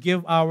that we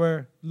give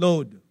our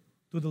load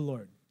to the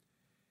Lord.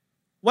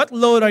 What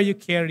load are you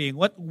carrying?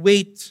 What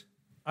weight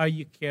are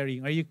you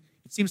carrying? It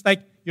seems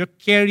like you're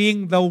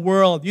carrying the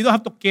world. You don't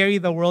have to carry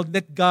the world.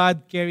 Let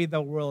God carry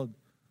the world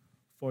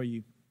for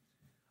you.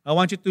 I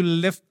want you to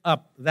lift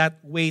up that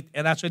weight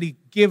and actually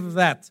give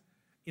that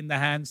in the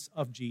hands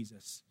of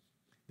Jesus.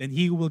 Then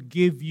He will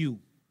give you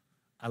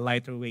a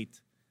lighter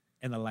weight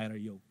and a lighter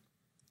yoke.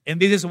 And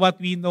this is what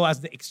we know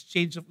as the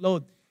exchange of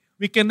load.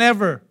 We can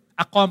never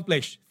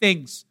accomplish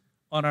things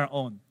on our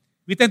own.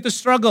 We tend to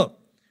struggle.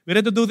 We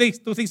tend to do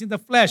things in the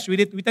flesh. We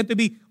tend to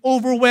be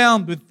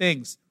overwhelmed with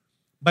things.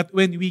 But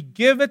when we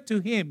give it to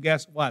Him,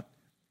 guess what?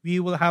 We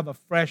will have a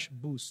fresh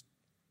boost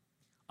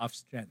of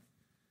strength.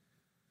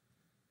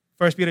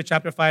 1 Peter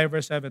chapter 5,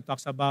 verse 7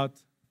 talks about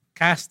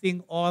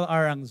casting all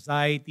our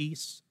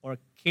anxieties or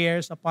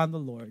cares upon the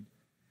Lord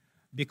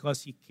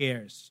because He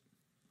cares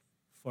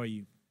for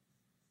you.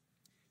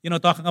 You know,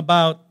 talking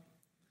about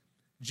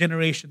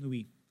Generation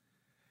We.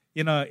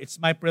 You know, it's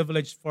my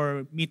privilege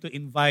for me to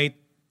invite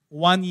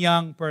one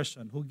young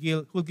person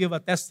who'll give a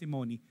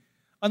testimony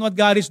on what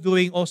God is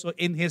doing also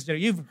in his day.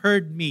 You've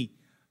heard me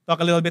talk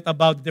a little bit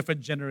about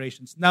different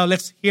generations. Now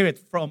let's hear it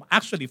from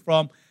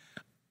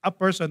a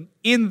person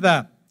in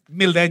the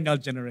millennial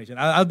generation.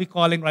 I'll be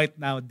calling right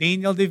now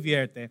Daniel De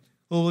Vierte,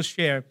 who will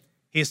share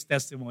his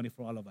testimony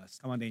for all of us.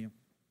 Come on, Daniel.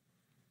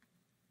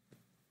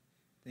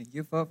 Thank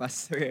you po,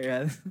 Pastor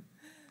Ariel.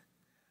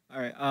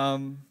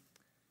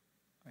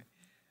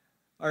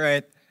 All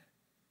right.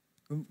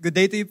 Good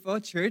day to you po,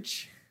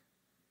 church,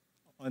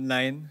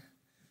 online.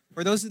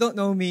 For those who don't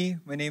know me,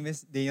 my name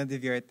is Daniel De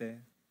Vierte,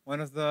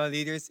 one of the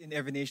leaders in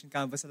Every Nation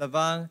Campus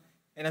Alabang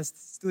and a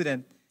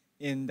student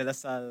in De La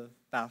Salle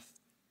Taft.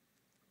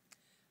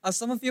 As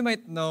some of you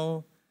might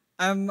know,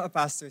 I'm a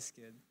pastor's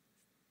kid,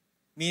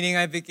 meaning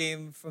I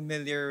became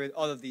familiar with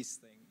all of these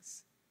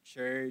things: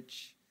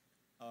 church,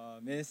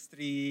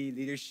 ministry,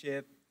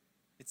 leadership,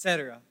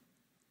 etc.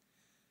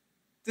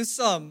 To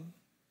some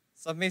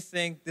may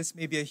think this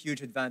may be a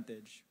huge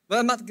advantage. But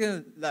I'm not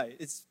going to lie.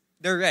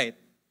 They're right.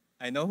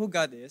 I know who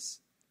God is.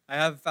 I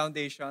have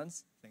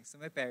foundations, thanks to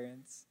my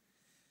parents.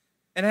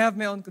 And I have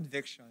my own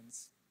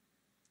convictions.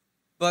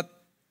 But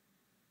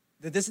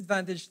the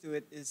disadvantage to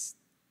it is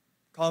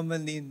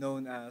commonly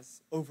known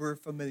as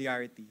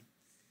over-familiarity.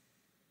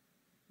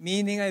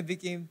 Meaning I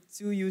became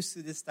too used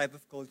to this type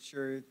of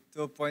culture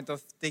to a point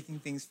of taking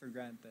things for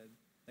granted.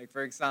 Like,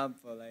 for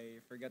example, I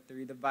forgot to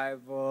read the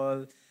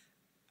Bible.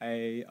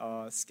 I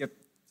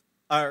skipped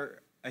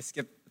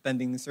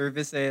attending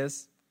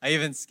services. I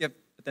even skipped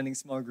attending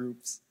small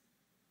groups,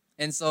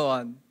 and so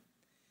on.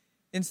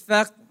 In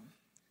fact,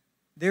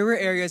 there were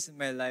areas in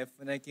my life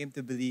when I came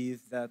to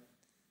believe that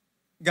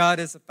God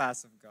is a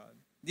passive God.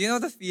 Do you know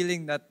the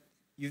feeling that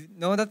you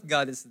know that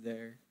God is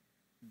there,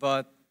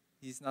 but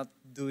He's not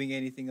doing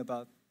anything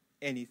about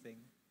anything?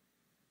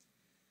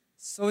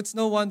 So it's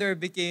no wonder I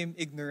became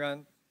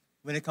ignorant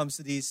when it comes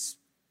to these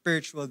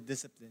spiritual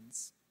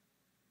disciplines.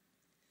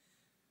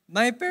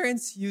 My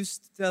parents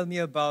used to tell me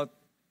about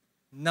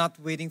not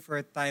waiting for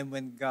a time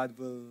when God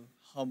will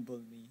humble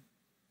me.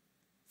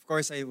 Of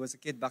course, I was a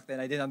kid back then.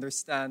 I didn't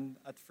understand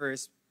at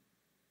first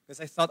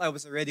because I thought I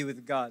was already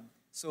with God.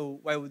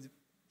 So why would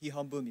He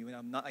humble me when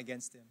I'm not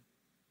against Him?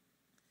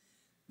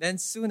 Then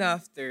soon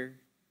after,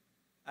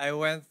 I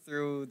went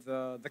through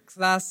the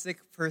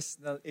classic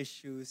personal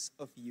issues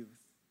of youth.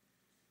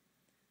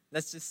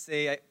 Let's just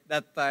say at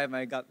that time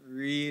I got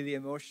really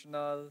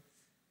emotional.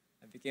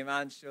 I became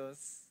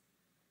anxious.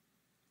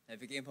 I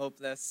became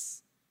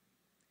hopeless.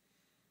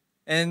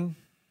 And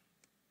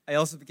I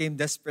also became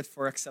desperate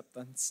for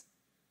acceptance.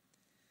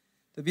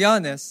 To be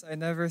honest, I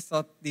never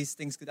thought these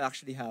things could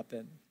actually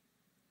happen.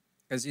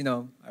 Because,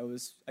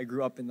 I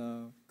grew up in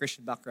a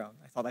Christian background.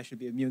 I thought I should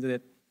be immune to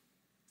it.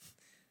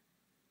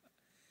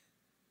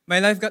 My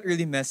life got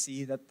really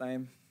messy that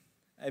time.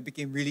 I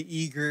became really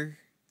eager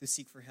to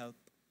seek for help.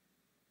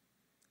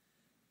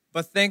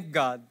 But thank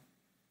God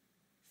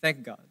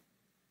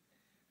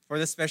for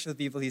the special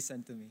people He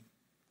sent to me.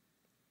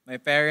 My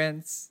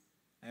parents,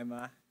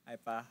 Emma,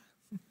 Ipa,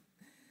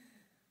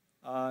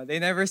 they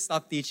never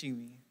stopped teaching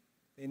me.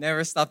 They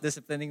never stopped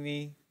disciplining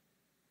me.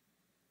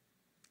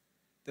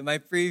 To my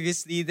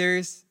previous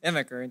leaders and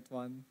my current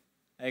one,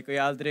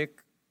 Kuya Aldrich,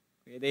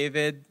 Kuya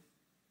David,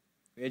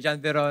 Kuya John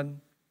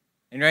Veron,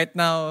 and right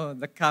now,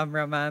 the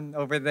cameraman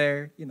over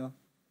there,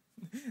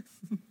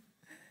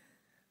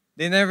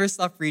 They never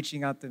stopped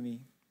reaching out to me,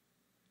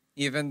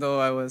 even though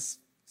I was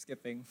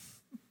skipping.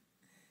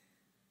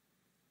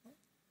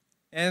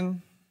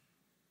 And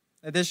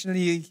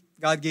additionally,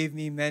 God gave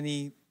me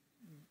many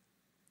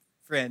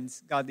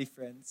friends, godly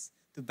friends,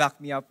 to back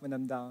me up when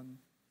I'm down.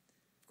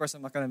 Of course,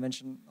 I'm not going to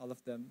mention all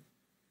of them.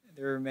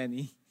 There were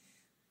many.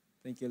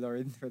 Thank you,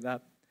 Lord, for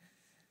that.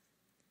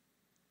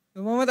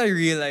 The moment I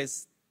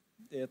realized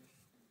it,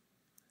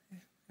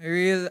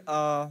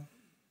 that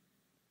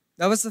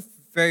was the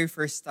very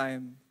first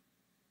time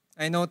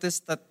I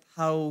noticed that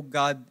how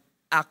God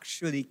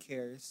actually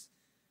cares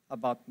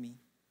about me.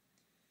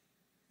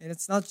 And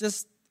it's not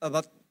just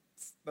about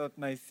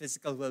my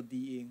physical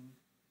well-being.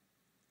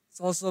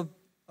 It's also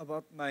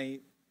about my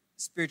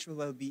spiritual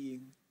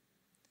well-being.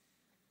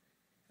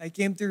 I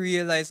came to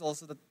realize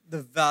also that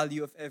the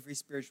value of every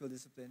spiritual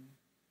discipline.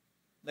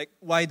 Like,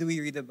 why do we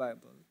read the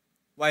Bible?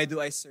 Why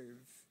do I serve?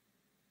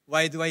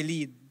 Why do I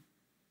lead?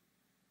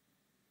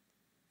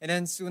 And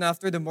then soon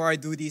after, the more I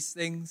do these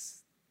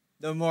things,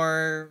 the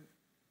more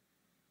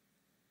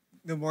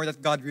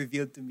that God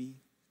revealed to me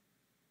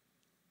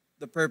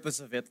the purpose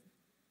of it.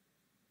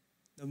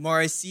 The more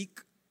I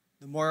seek,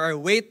 the more I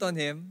wait on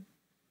Him,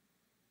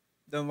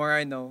 the more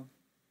I know,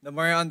 the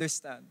more I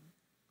understand.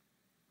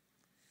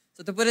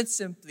 So to put it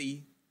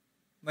simply,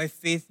 my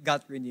faith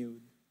got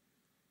renewed.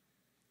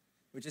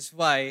 Which is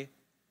why,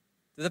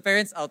 to the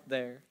parents out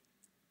there,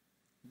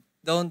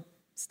 don't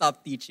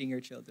stop teaching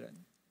your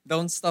children.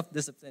 Don't stop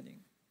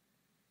disciplining.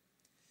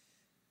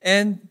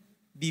 And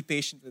be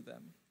patient with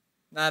them.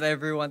 Not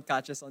everyone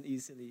catches on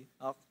easily.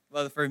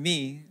 Well, for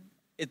me,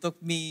 it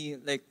took me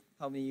like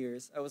how many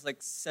years? I was like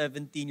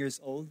 17 years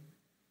old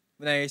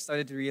when I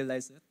started to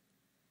realize it.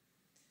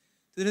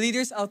 To the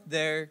leaders out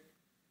there,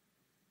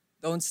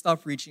 don't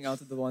stop reaching out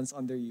to the ones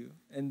under you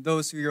and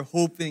those who you're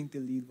hoping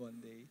to lead one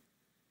day.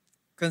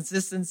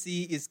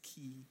 Consistency is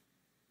key.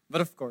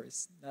 But of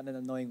course, not in an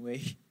annoying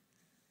way.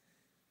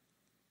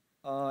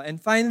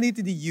 And finally,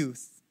 to the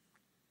youth,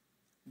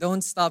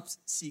 don't stop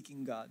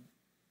seeking God.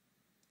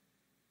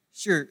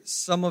 Sure,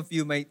 some of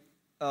you might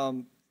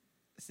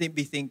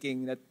be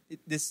thinking that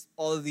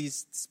all of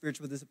these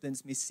spiritual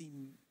disciplines may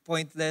seem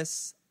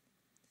pointless.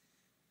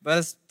 But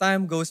as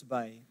time goes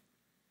by,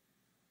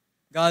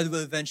 God will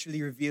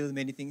eventually reveal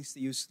many things to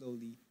you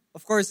slowly.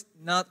 Of course,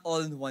 not all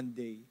in one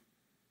day.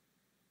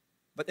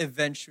 But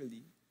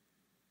eventually.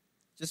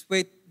 Just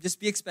wait, just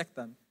be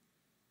expectant.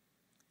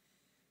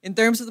 In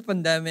terms of the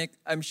pandemic,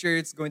 I'm sure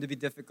it's going to be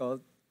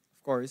difficult,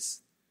 of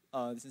course,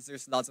 since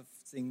there's lots of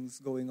things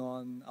going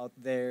on out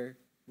there,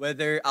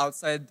 whether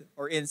outside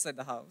or inside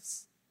the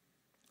house.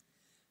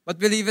 But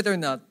believe it or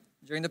not,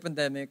 during the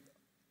pandemic,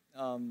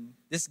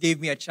 this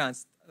gave me a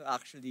chance to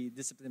actually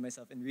discipline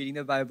myself in reading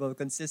the Bible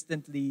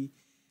consistently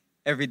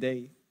every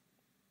day.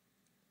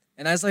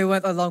 And as I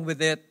went along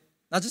with it,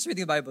 not just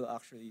reading the Bible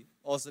actually,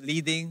 also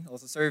leading,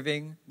 also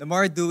serving, the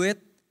more I do it,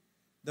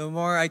 the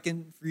more I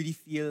can really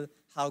feel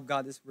how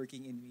God is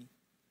working in me.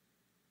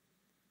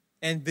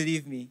 And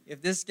believe me,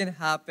 if this can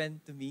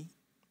happen to me,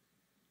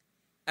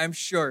 I'm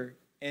sure,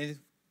 and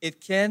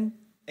it can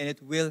and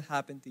it will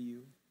happen to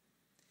you.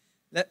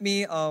 Let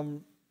me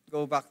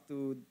go back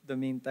to the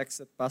main text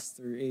that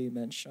Pastor A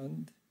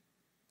mentioned.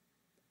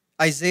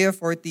 Isaiah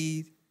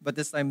 40, but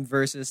this time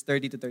verses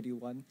 30 to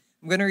 31.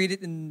 I'm going to read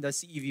it in the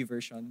CEV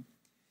version.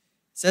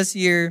 It says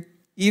here,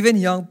 even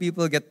young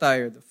people get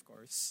tired, of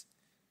course,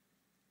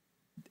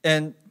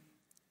 and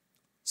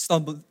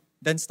stumble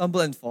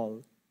and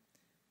fall.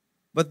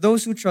 But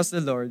those who trust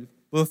the Lord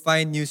will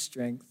find new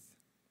strength,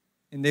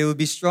 and they will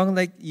be strong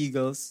like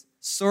eagles,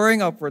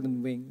 soaring upward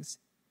on wings.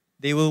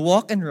 They will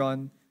walk and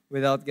run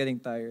without getting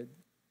tired.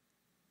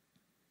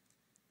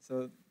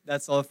 So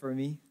that's all for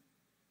me.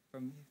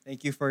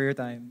 Thank you for your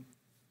time.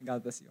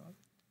 God bless you all.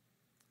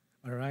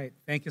 All right.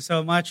 Thank you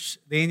so much,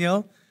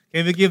 Daniel.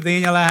 Can we give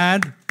Daniel a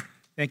hand?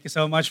 Thank you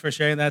so much for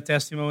sharing that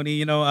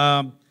testimony.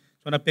 I want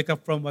to pick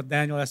up from what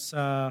Daniel has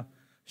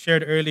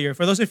shared earlier.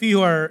 For those of you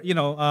who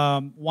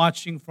are,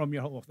 watching from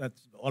your home,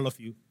 that's all of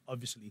you,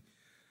 obviously.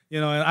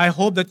 And I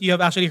hope that you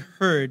have actually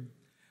heard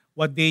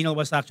what Daniel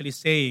was actually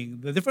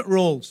saying. The different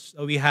roles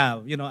that we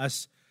have,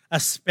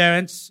 as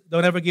parents,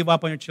 don't ever give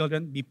up on your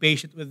children. Be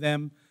patient with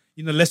them.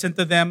 Listen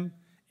to them.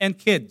 And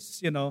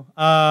kids,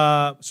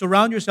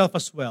 surround yourself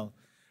as well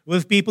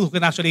with people who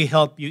can actually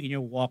help you in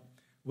your walk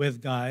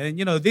with God. And,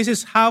 this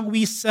is how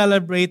we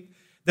celebrate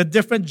the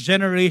different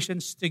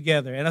generations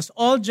together. And as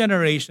all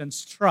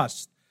generations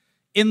trust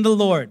in the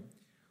Lord,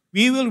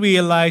 we will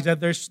realize that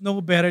there's no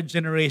better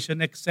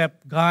generation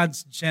except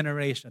God's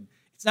generation.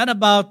 It's not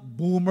about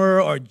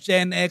Boomer or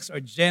Gen X or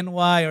Gen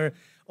Y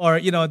or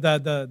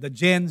the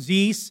Gen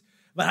Zs.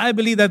 But I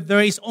believe that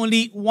there is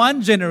only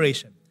one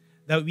generation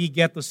that we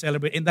get to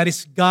celebrate, and that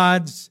is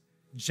God's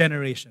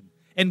generation.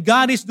 And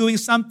God is doing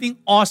something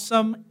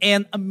awesome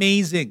and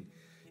amazing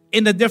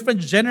in the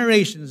different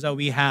generations that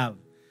we have.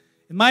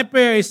 And my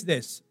prayer is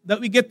this, that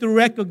we get to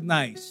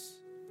recognize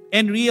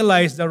and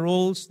realize the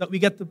roles that we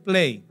get to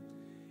play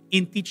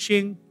in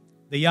teaching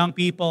the young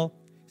people,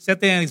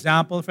 setting an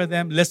example for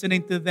them,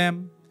 listening to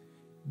them,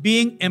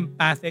 being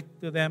empathic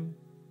to them.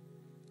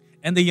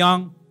 And the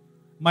young,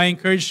 my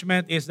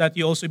encouragement is that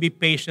you also be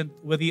patient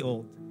with the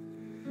old.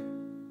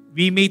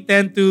 We may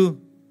tend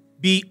to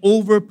be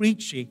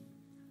over-preaching,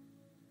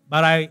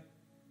 but I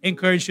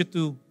encourage you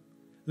to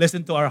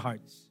listen to our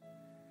hearts.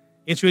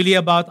 It's really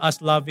about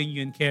us loving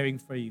you and caring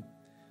for you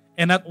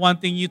and not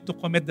wanting you to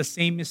commit the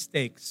same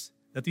mistakes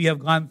that we have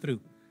gone through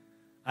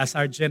as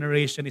our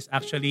generation is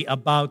actually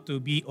about to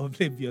be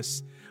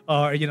oblivious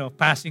or,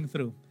 passing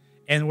through.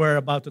 And we're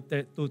about to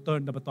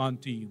turn the baton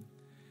to you.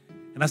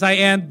 And as I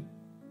end,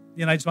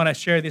 I just want to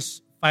share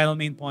this final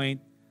main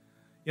point.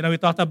 We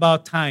talked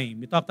about time.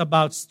 We talked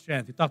about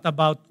strength. We talked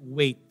about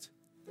weight.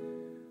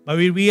 But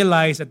we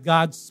realize that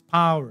God's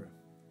power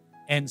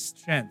and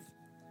strength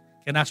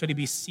can actually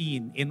be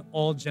seen in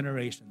all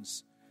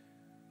generations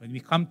when we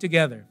come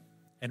together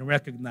and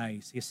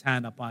recognize His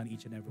hand upon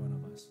each and every one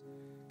of us.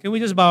 Can we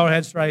just bow our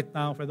heads right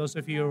now for those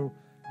of you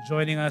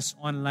joining us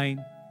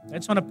online? I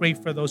just want to pray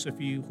for those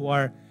of you who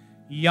are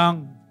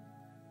young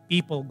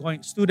people,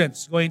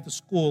 students going to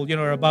school,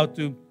 are about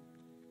to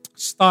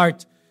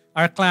start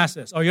our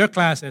classes or your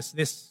classes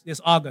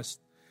this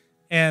August.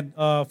 And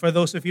for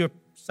those of you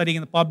studying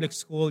in the public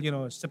school,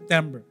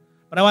 September.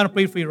 But I want to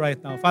pray for you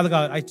right now. Father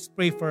God, I just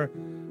pray for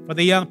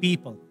the young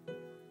people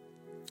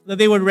that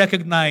they would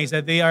recognize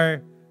that they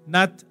are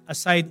not a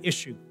side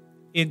issue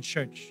in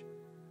church,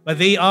 but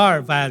they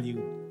are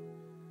valued.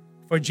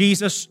 For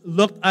Jesus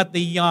looked at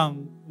the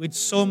young with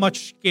so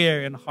much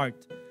care and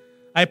heart.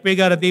 I pray,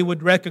 God, that they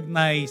would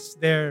recognize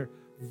their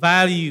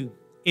value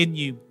in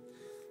you.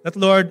 That,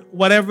 Lord,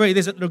 whatever it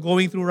is that they're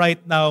going through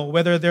right now,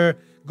 whether they're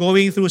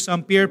going through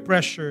some peer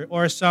pressure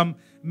or some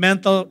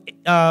mental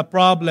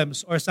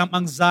problems or some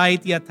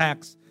anxiety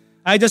attacks,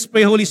 I just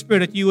pray, Holy Spirit,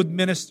 that you would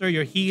minister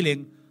your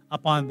healing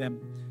upon them.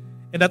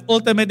 And that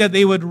ultimately that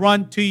they would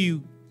run to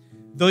you.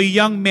 Though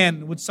young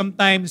men would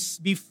sometimes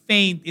be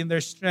faint in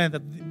their strength,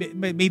 that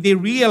may they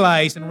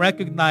realize and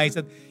recognize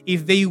that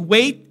if they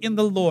wait in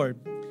the Lord,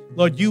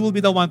 you will be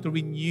the one to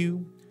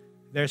renew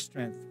their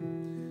strength.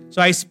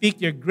 So I speak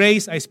your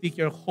grace, I speak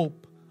your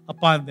hope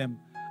upon them.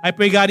 I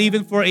pray, God,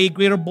 even for a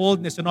greater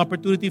boldness and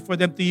opportunity for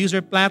them to use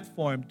their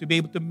platform to be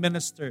able to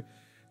minister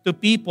to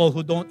people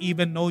who don't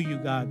even know you,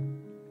 God.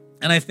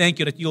 And I thank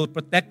you that you will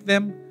protect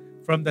them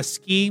from the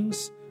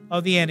schemes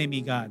of the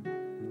enemy, God.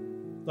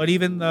 Lord,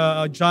 even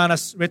John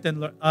has written,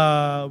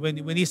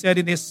 when he said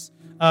in his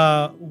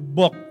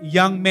book,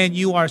 young men,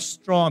 you are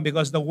strong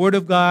because the Word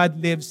of God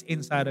lives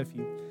inside of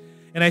you.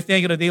 And I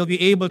thank you that they'll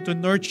be able to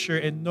nurture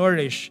and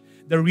nourish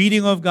the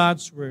reading of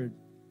God's Word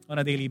on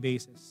a daily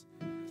basis.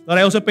 Lord,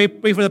 I also pray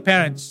for the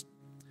parents.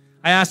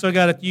 I ask, Lord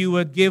God, that you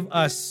would give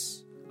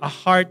us a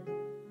heart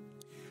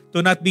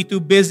to not be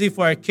too busy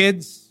for our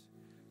kids,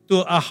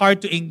 a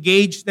heart to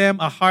engage them,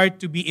 a heart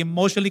to be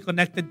emotionally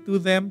connected to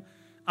them,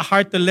 a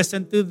heart to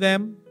listen to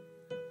them.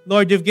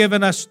 Lord, you've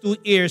given us 2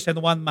 ears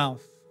and 1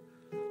 mouth.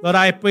 Lord,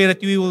 I pray that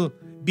we will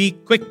be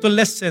quick to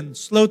listen,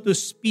 slow to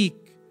speak,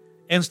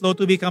 and slow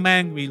to become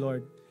angry,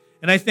 Lord.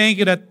 And I thank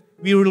you that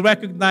we will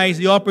recognize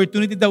the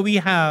opportunity that we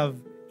have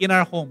in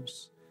our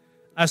homes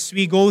as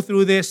we go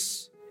through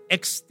this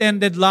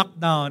extended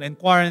lockdown and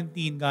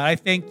quarantine, God. I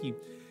thank you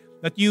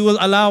that you will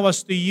allow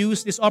us to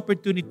use these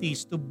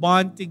opportunities to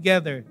bond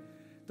together,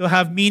 to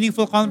have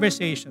meaningful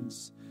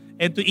conversations,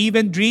 and to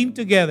even dream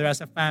together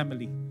as a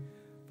family.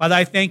 Father,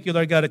 I thank you,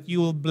 Lord God, that you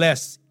will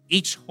bless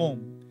each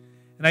home.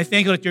 And I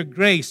thank you that your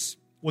grace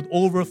would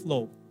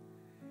overflow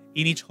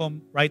in each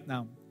home right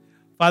now.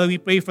 Father, we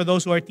pray for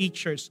those who are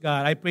teachers,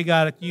 God. I pray,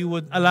 God, that you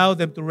would allow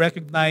them to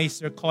recognize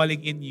their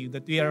calling in you,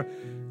 that we are,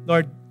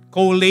 Lord,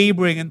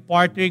 co-laboring and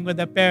partnering with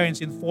the parents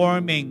in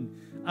forming,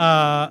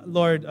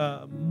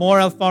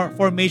 moral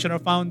formation or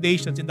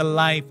foundations in the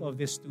life of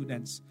these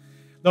students.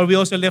 Lord, we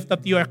also lift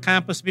up to you our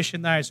campus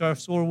missionaries who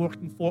are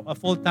working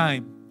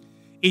full-time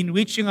in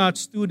reaching out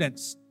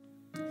students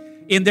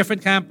in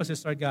different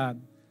campuses, Lord God.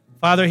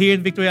 Father, here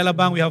in Victoria,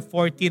 Alabang, we have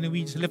 14, and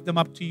we just lift them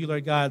up to you,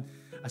 Lord God,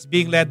 as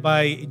being led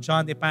by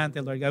John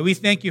DePante, Lord God. We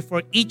thank you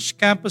for each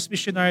campus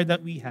missionary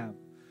that we have.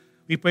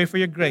 We pray for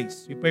your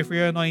grace. We pray for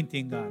your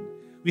anointing, God.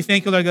 We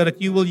thank you, Lord God,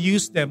 that you will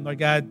use them, Lord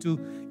God, to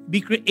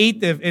be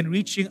creative in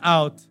reaching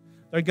out,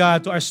 Lord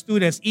God, to our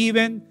students,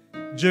 even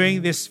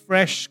during this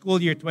fresh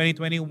school year,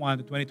 2021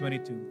 to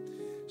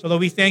 2022. So, Lord,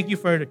 we thank you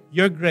for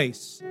your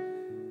grace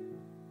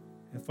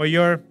and for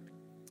your,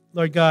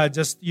 Lord God,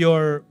 just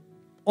your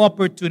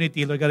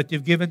opportunity, Lord God, that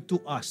you've given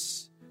to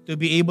us to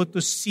be able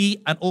to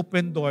see an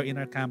open door in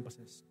our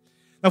campuses.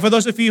 Now, for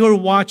those of you who are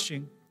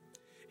watching,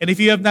 and if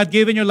you have not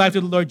given your life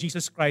to the Lord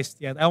Jesus Christ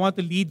yet, I want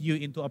to lead you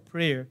into a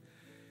prayer.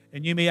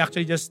 And you may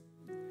actually just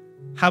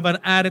have an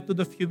attitude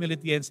of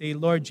humility and say,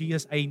 Lord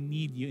Jesus, I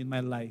need you in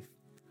my life.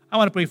 I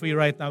want to pray for you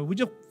right now. Would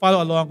you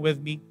follow along with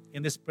me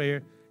in this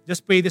prayer?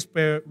 Just pray this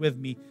prayer with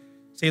me.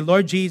 Say,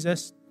 Lord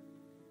Jesus,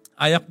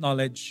 I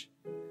acknowledge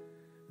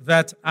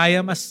that I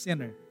am a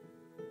sinner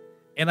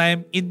and I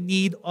am in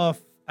need of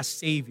a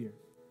Savior.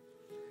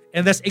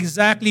 And that's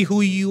exactly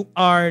who you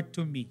are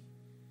to me.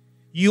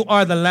 You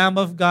are the Lamb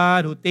of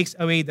God who takes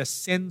away the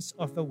sins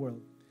of the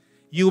world.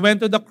 You went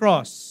to the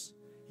cross.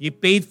 You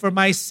paid for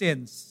my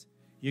sins.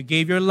 You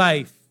gave your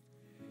life.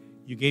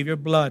 You gave your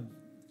blood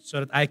so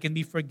that I can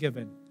be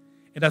forgiven.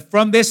 And that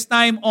from this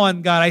time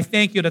on, God, I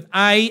thank you that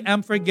I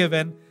am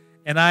forgiven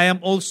and I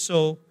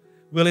also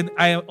will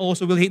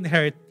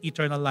inherit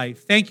eternal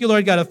life. Thank you,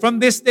 Lord God, that from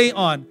this day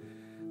on,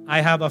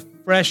 I have a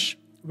fresh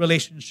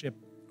relationship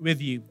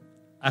with you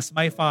as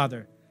my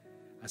Father,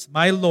 as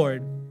my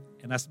Lord,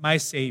 and as my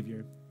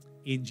Savior.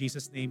 In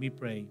Jesus' name we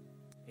pray.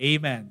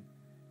 Amen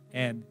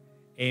and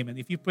amen.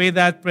 If you pray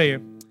that prayer,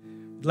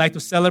 We'd like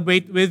to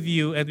celebrate with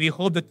you, and we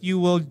hope that you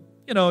will,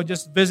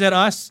 just visit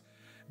us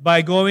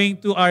by going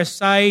to our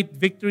site,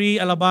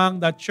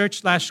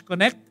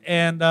 victoryalabang.church/connect.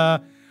 And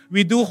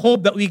we do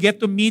hope that we get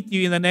to meet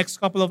you in the next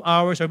couple of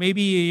hours or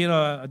maybe,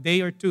 a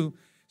day or two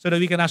so that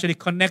we can actually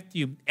connect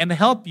you and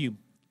help you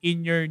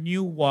in your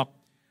new walk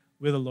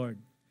with the Lord.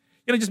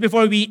 Just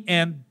before we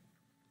end,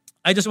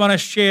 I just want to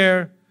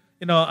share,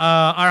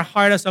 our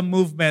heart as a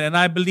movement. And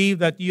I believe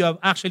that you have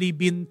actually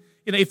been,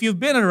 if you've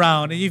been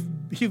around and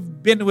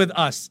you've been with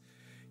us,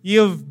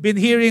 you've been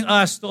hearing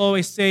us to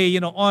always say,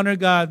 honor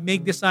God,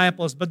 make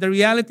disciples. But the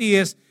reality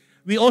is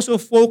we also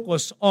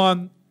focus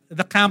on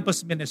the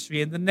campus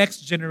ministry and the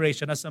next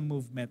generation as a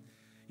movement.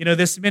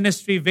 This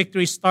ministry,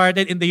 Victory,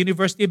 started in the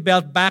University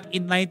Belt back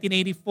in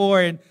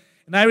 1984. And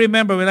I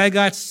remember when I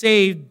got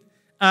saved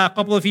a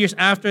couple of years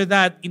after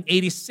that, in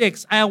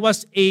 86, I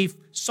was a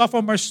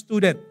sophomore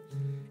student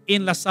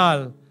in La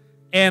Salle.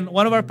 And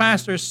one of our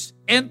pastors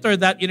entered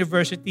that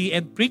university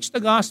and preached the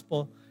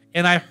gospel.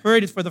 And I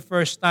heard it for the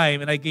first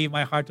time, and I gave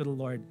my heart to the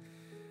Lord.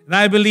 And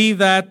I believe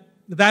that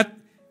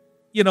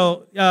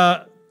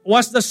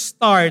was the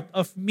start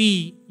of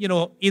me,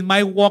 in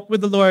my walk with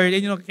the Lord.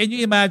 And, can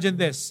you imagine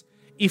this?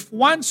 If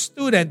one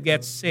student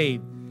gets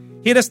saved,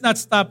 he does not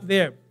stop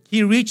there.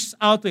 He reaches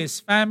out to his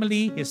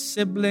family, his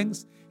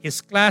siblings,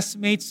 his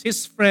classmates,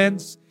 his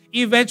friends.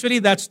 Eventually,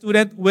 that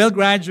student will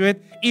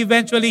graduate.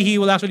 Eventually, he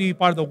will actually be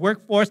part of the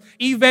workforce.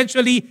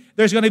 Eventually,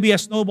 there's going to be a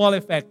snowball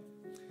effect.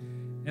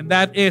 And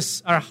that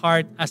is our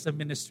heart as a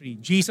ministry.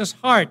 Jesus'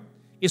 heart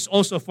is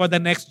also for the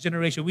next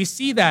generation. We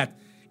see that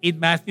in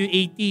Matthew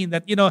 18,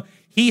 that,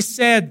 he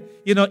said,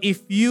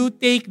 if you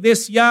take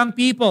these young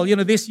people,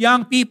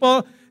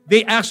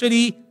 they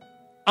actually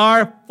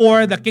are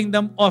for the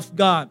kingdom of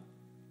God.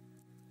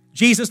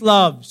 Jesus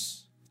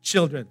loves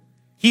children.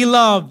 He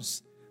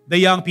loves the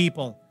young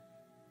people.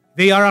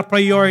 They are a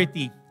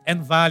priority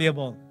and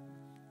valuable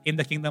in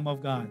the kingdom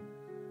of God.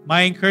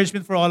 My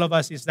encouragement for all of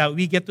us is that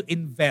we get to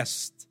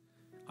invest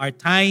our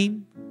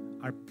time,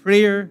 our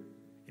prayer,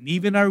 and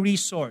even our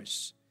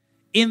resource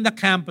in the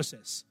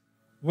campuses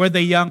where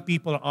the young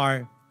people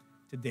are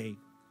today.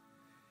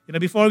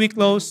 Before we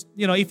close,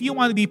 if you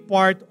want to be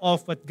part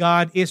of what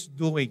God is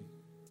doing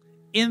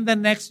in the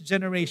next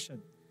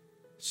generation,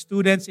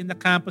 students in the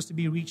campus to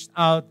be reached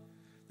out,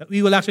 that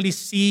we will actually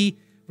see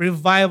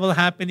revival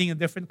happening in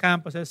different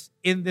campuses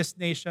in this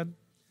nation.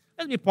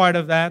 Let's be part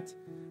of that.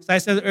 As I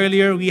said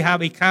earlier, we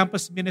have a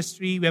campus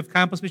ministry. We have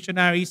campus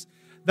missionaries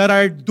that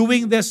are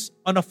doing this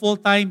on a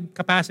full-time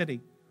capacity.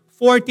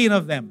 14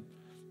 of them.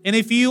 And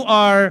if you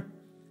are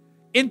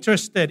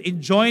interested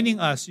in joining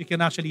us, you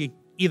can actually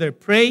either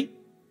pray,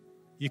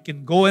 you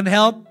can go and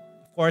help.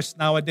 Of course,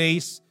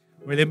 nowadays,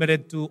 we're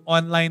limited to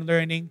online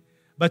learning.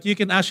 But you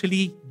can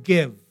actually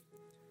give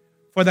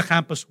for the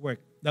campus work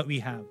that we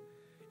have.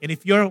 And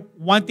if you're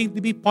wanting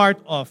to be part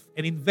of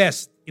and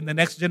invest in the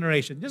next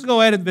generation, just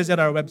go ahead and visit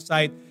our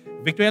website,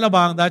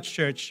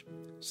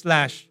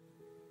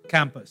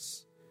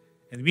 victoryalabang.church/campus.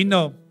 And we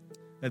know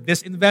that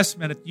this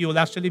investment that you will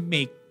actually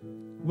make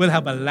will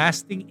have a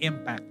lasting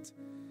impact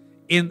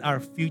in our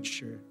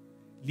future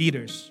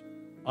leaders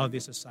of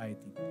this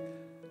society.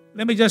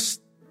 Let me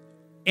just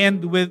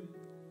end with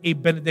a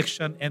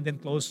benediction and then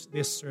close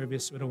this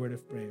service with a word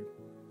of prayer.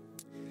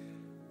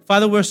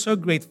 Father, we're so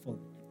grateful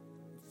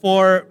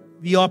for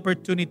the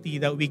opportunity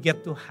that we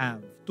get to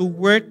have to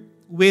work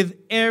with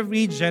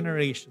every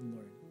generation,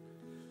 Lord.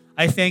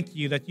 I thank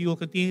you that you will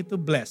continue to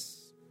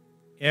bless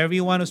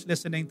everyone who's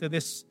listening to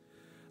this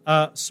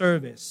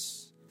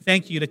service.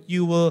 Thank you that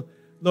you will,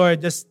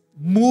 Lord, just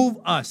move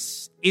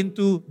us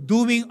into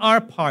doing our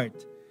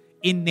part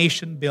in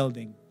nation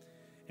building.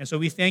 And so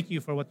we thank you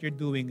for what you're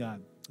doing,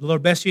 God. The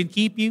Lord bless you and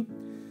keep you.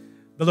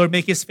 The Lord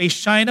make His face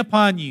shine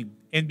upon you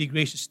and be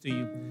gracious to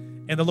you.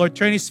 And the Lord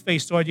turn His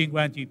face toward you and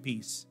grant you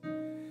peace.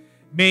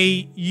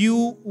 May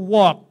you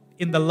walk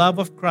in the love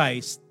of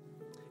Christ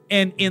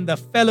and in the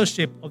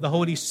fellowship of the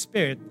Holy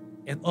Spirit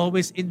and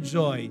always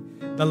enjoy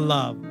the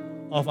love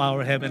of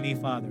our Heavenly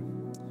Father.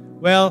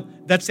 Well,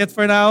 that's it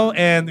for now,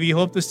 and we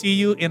hope to see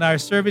you in our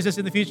services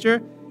in the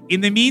future. In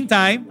the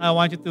meantime, I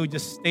want you to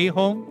just stay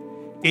home,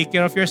 take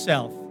care of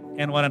yourself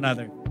and one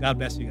another. God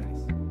bless you guys.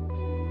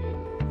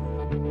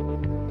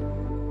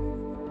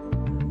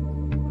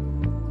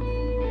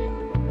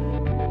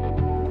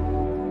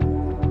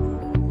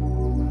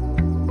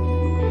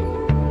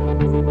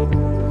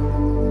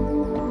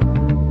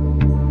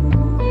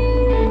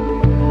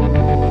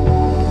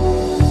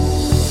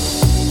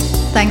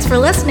 Thanks for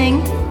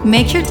listening.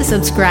 Make sure to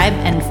subscribe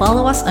and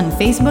follow us on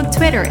Facebook,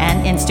 Twitter,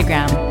 and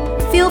Instagram.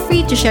 Feel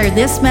free to share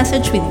this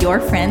message with your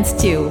friends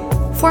too.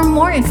 For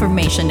more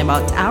information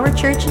about our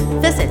church,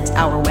 visit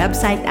our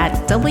website at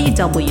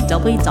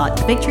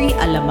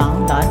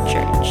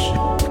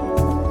www.victoryalabang.church.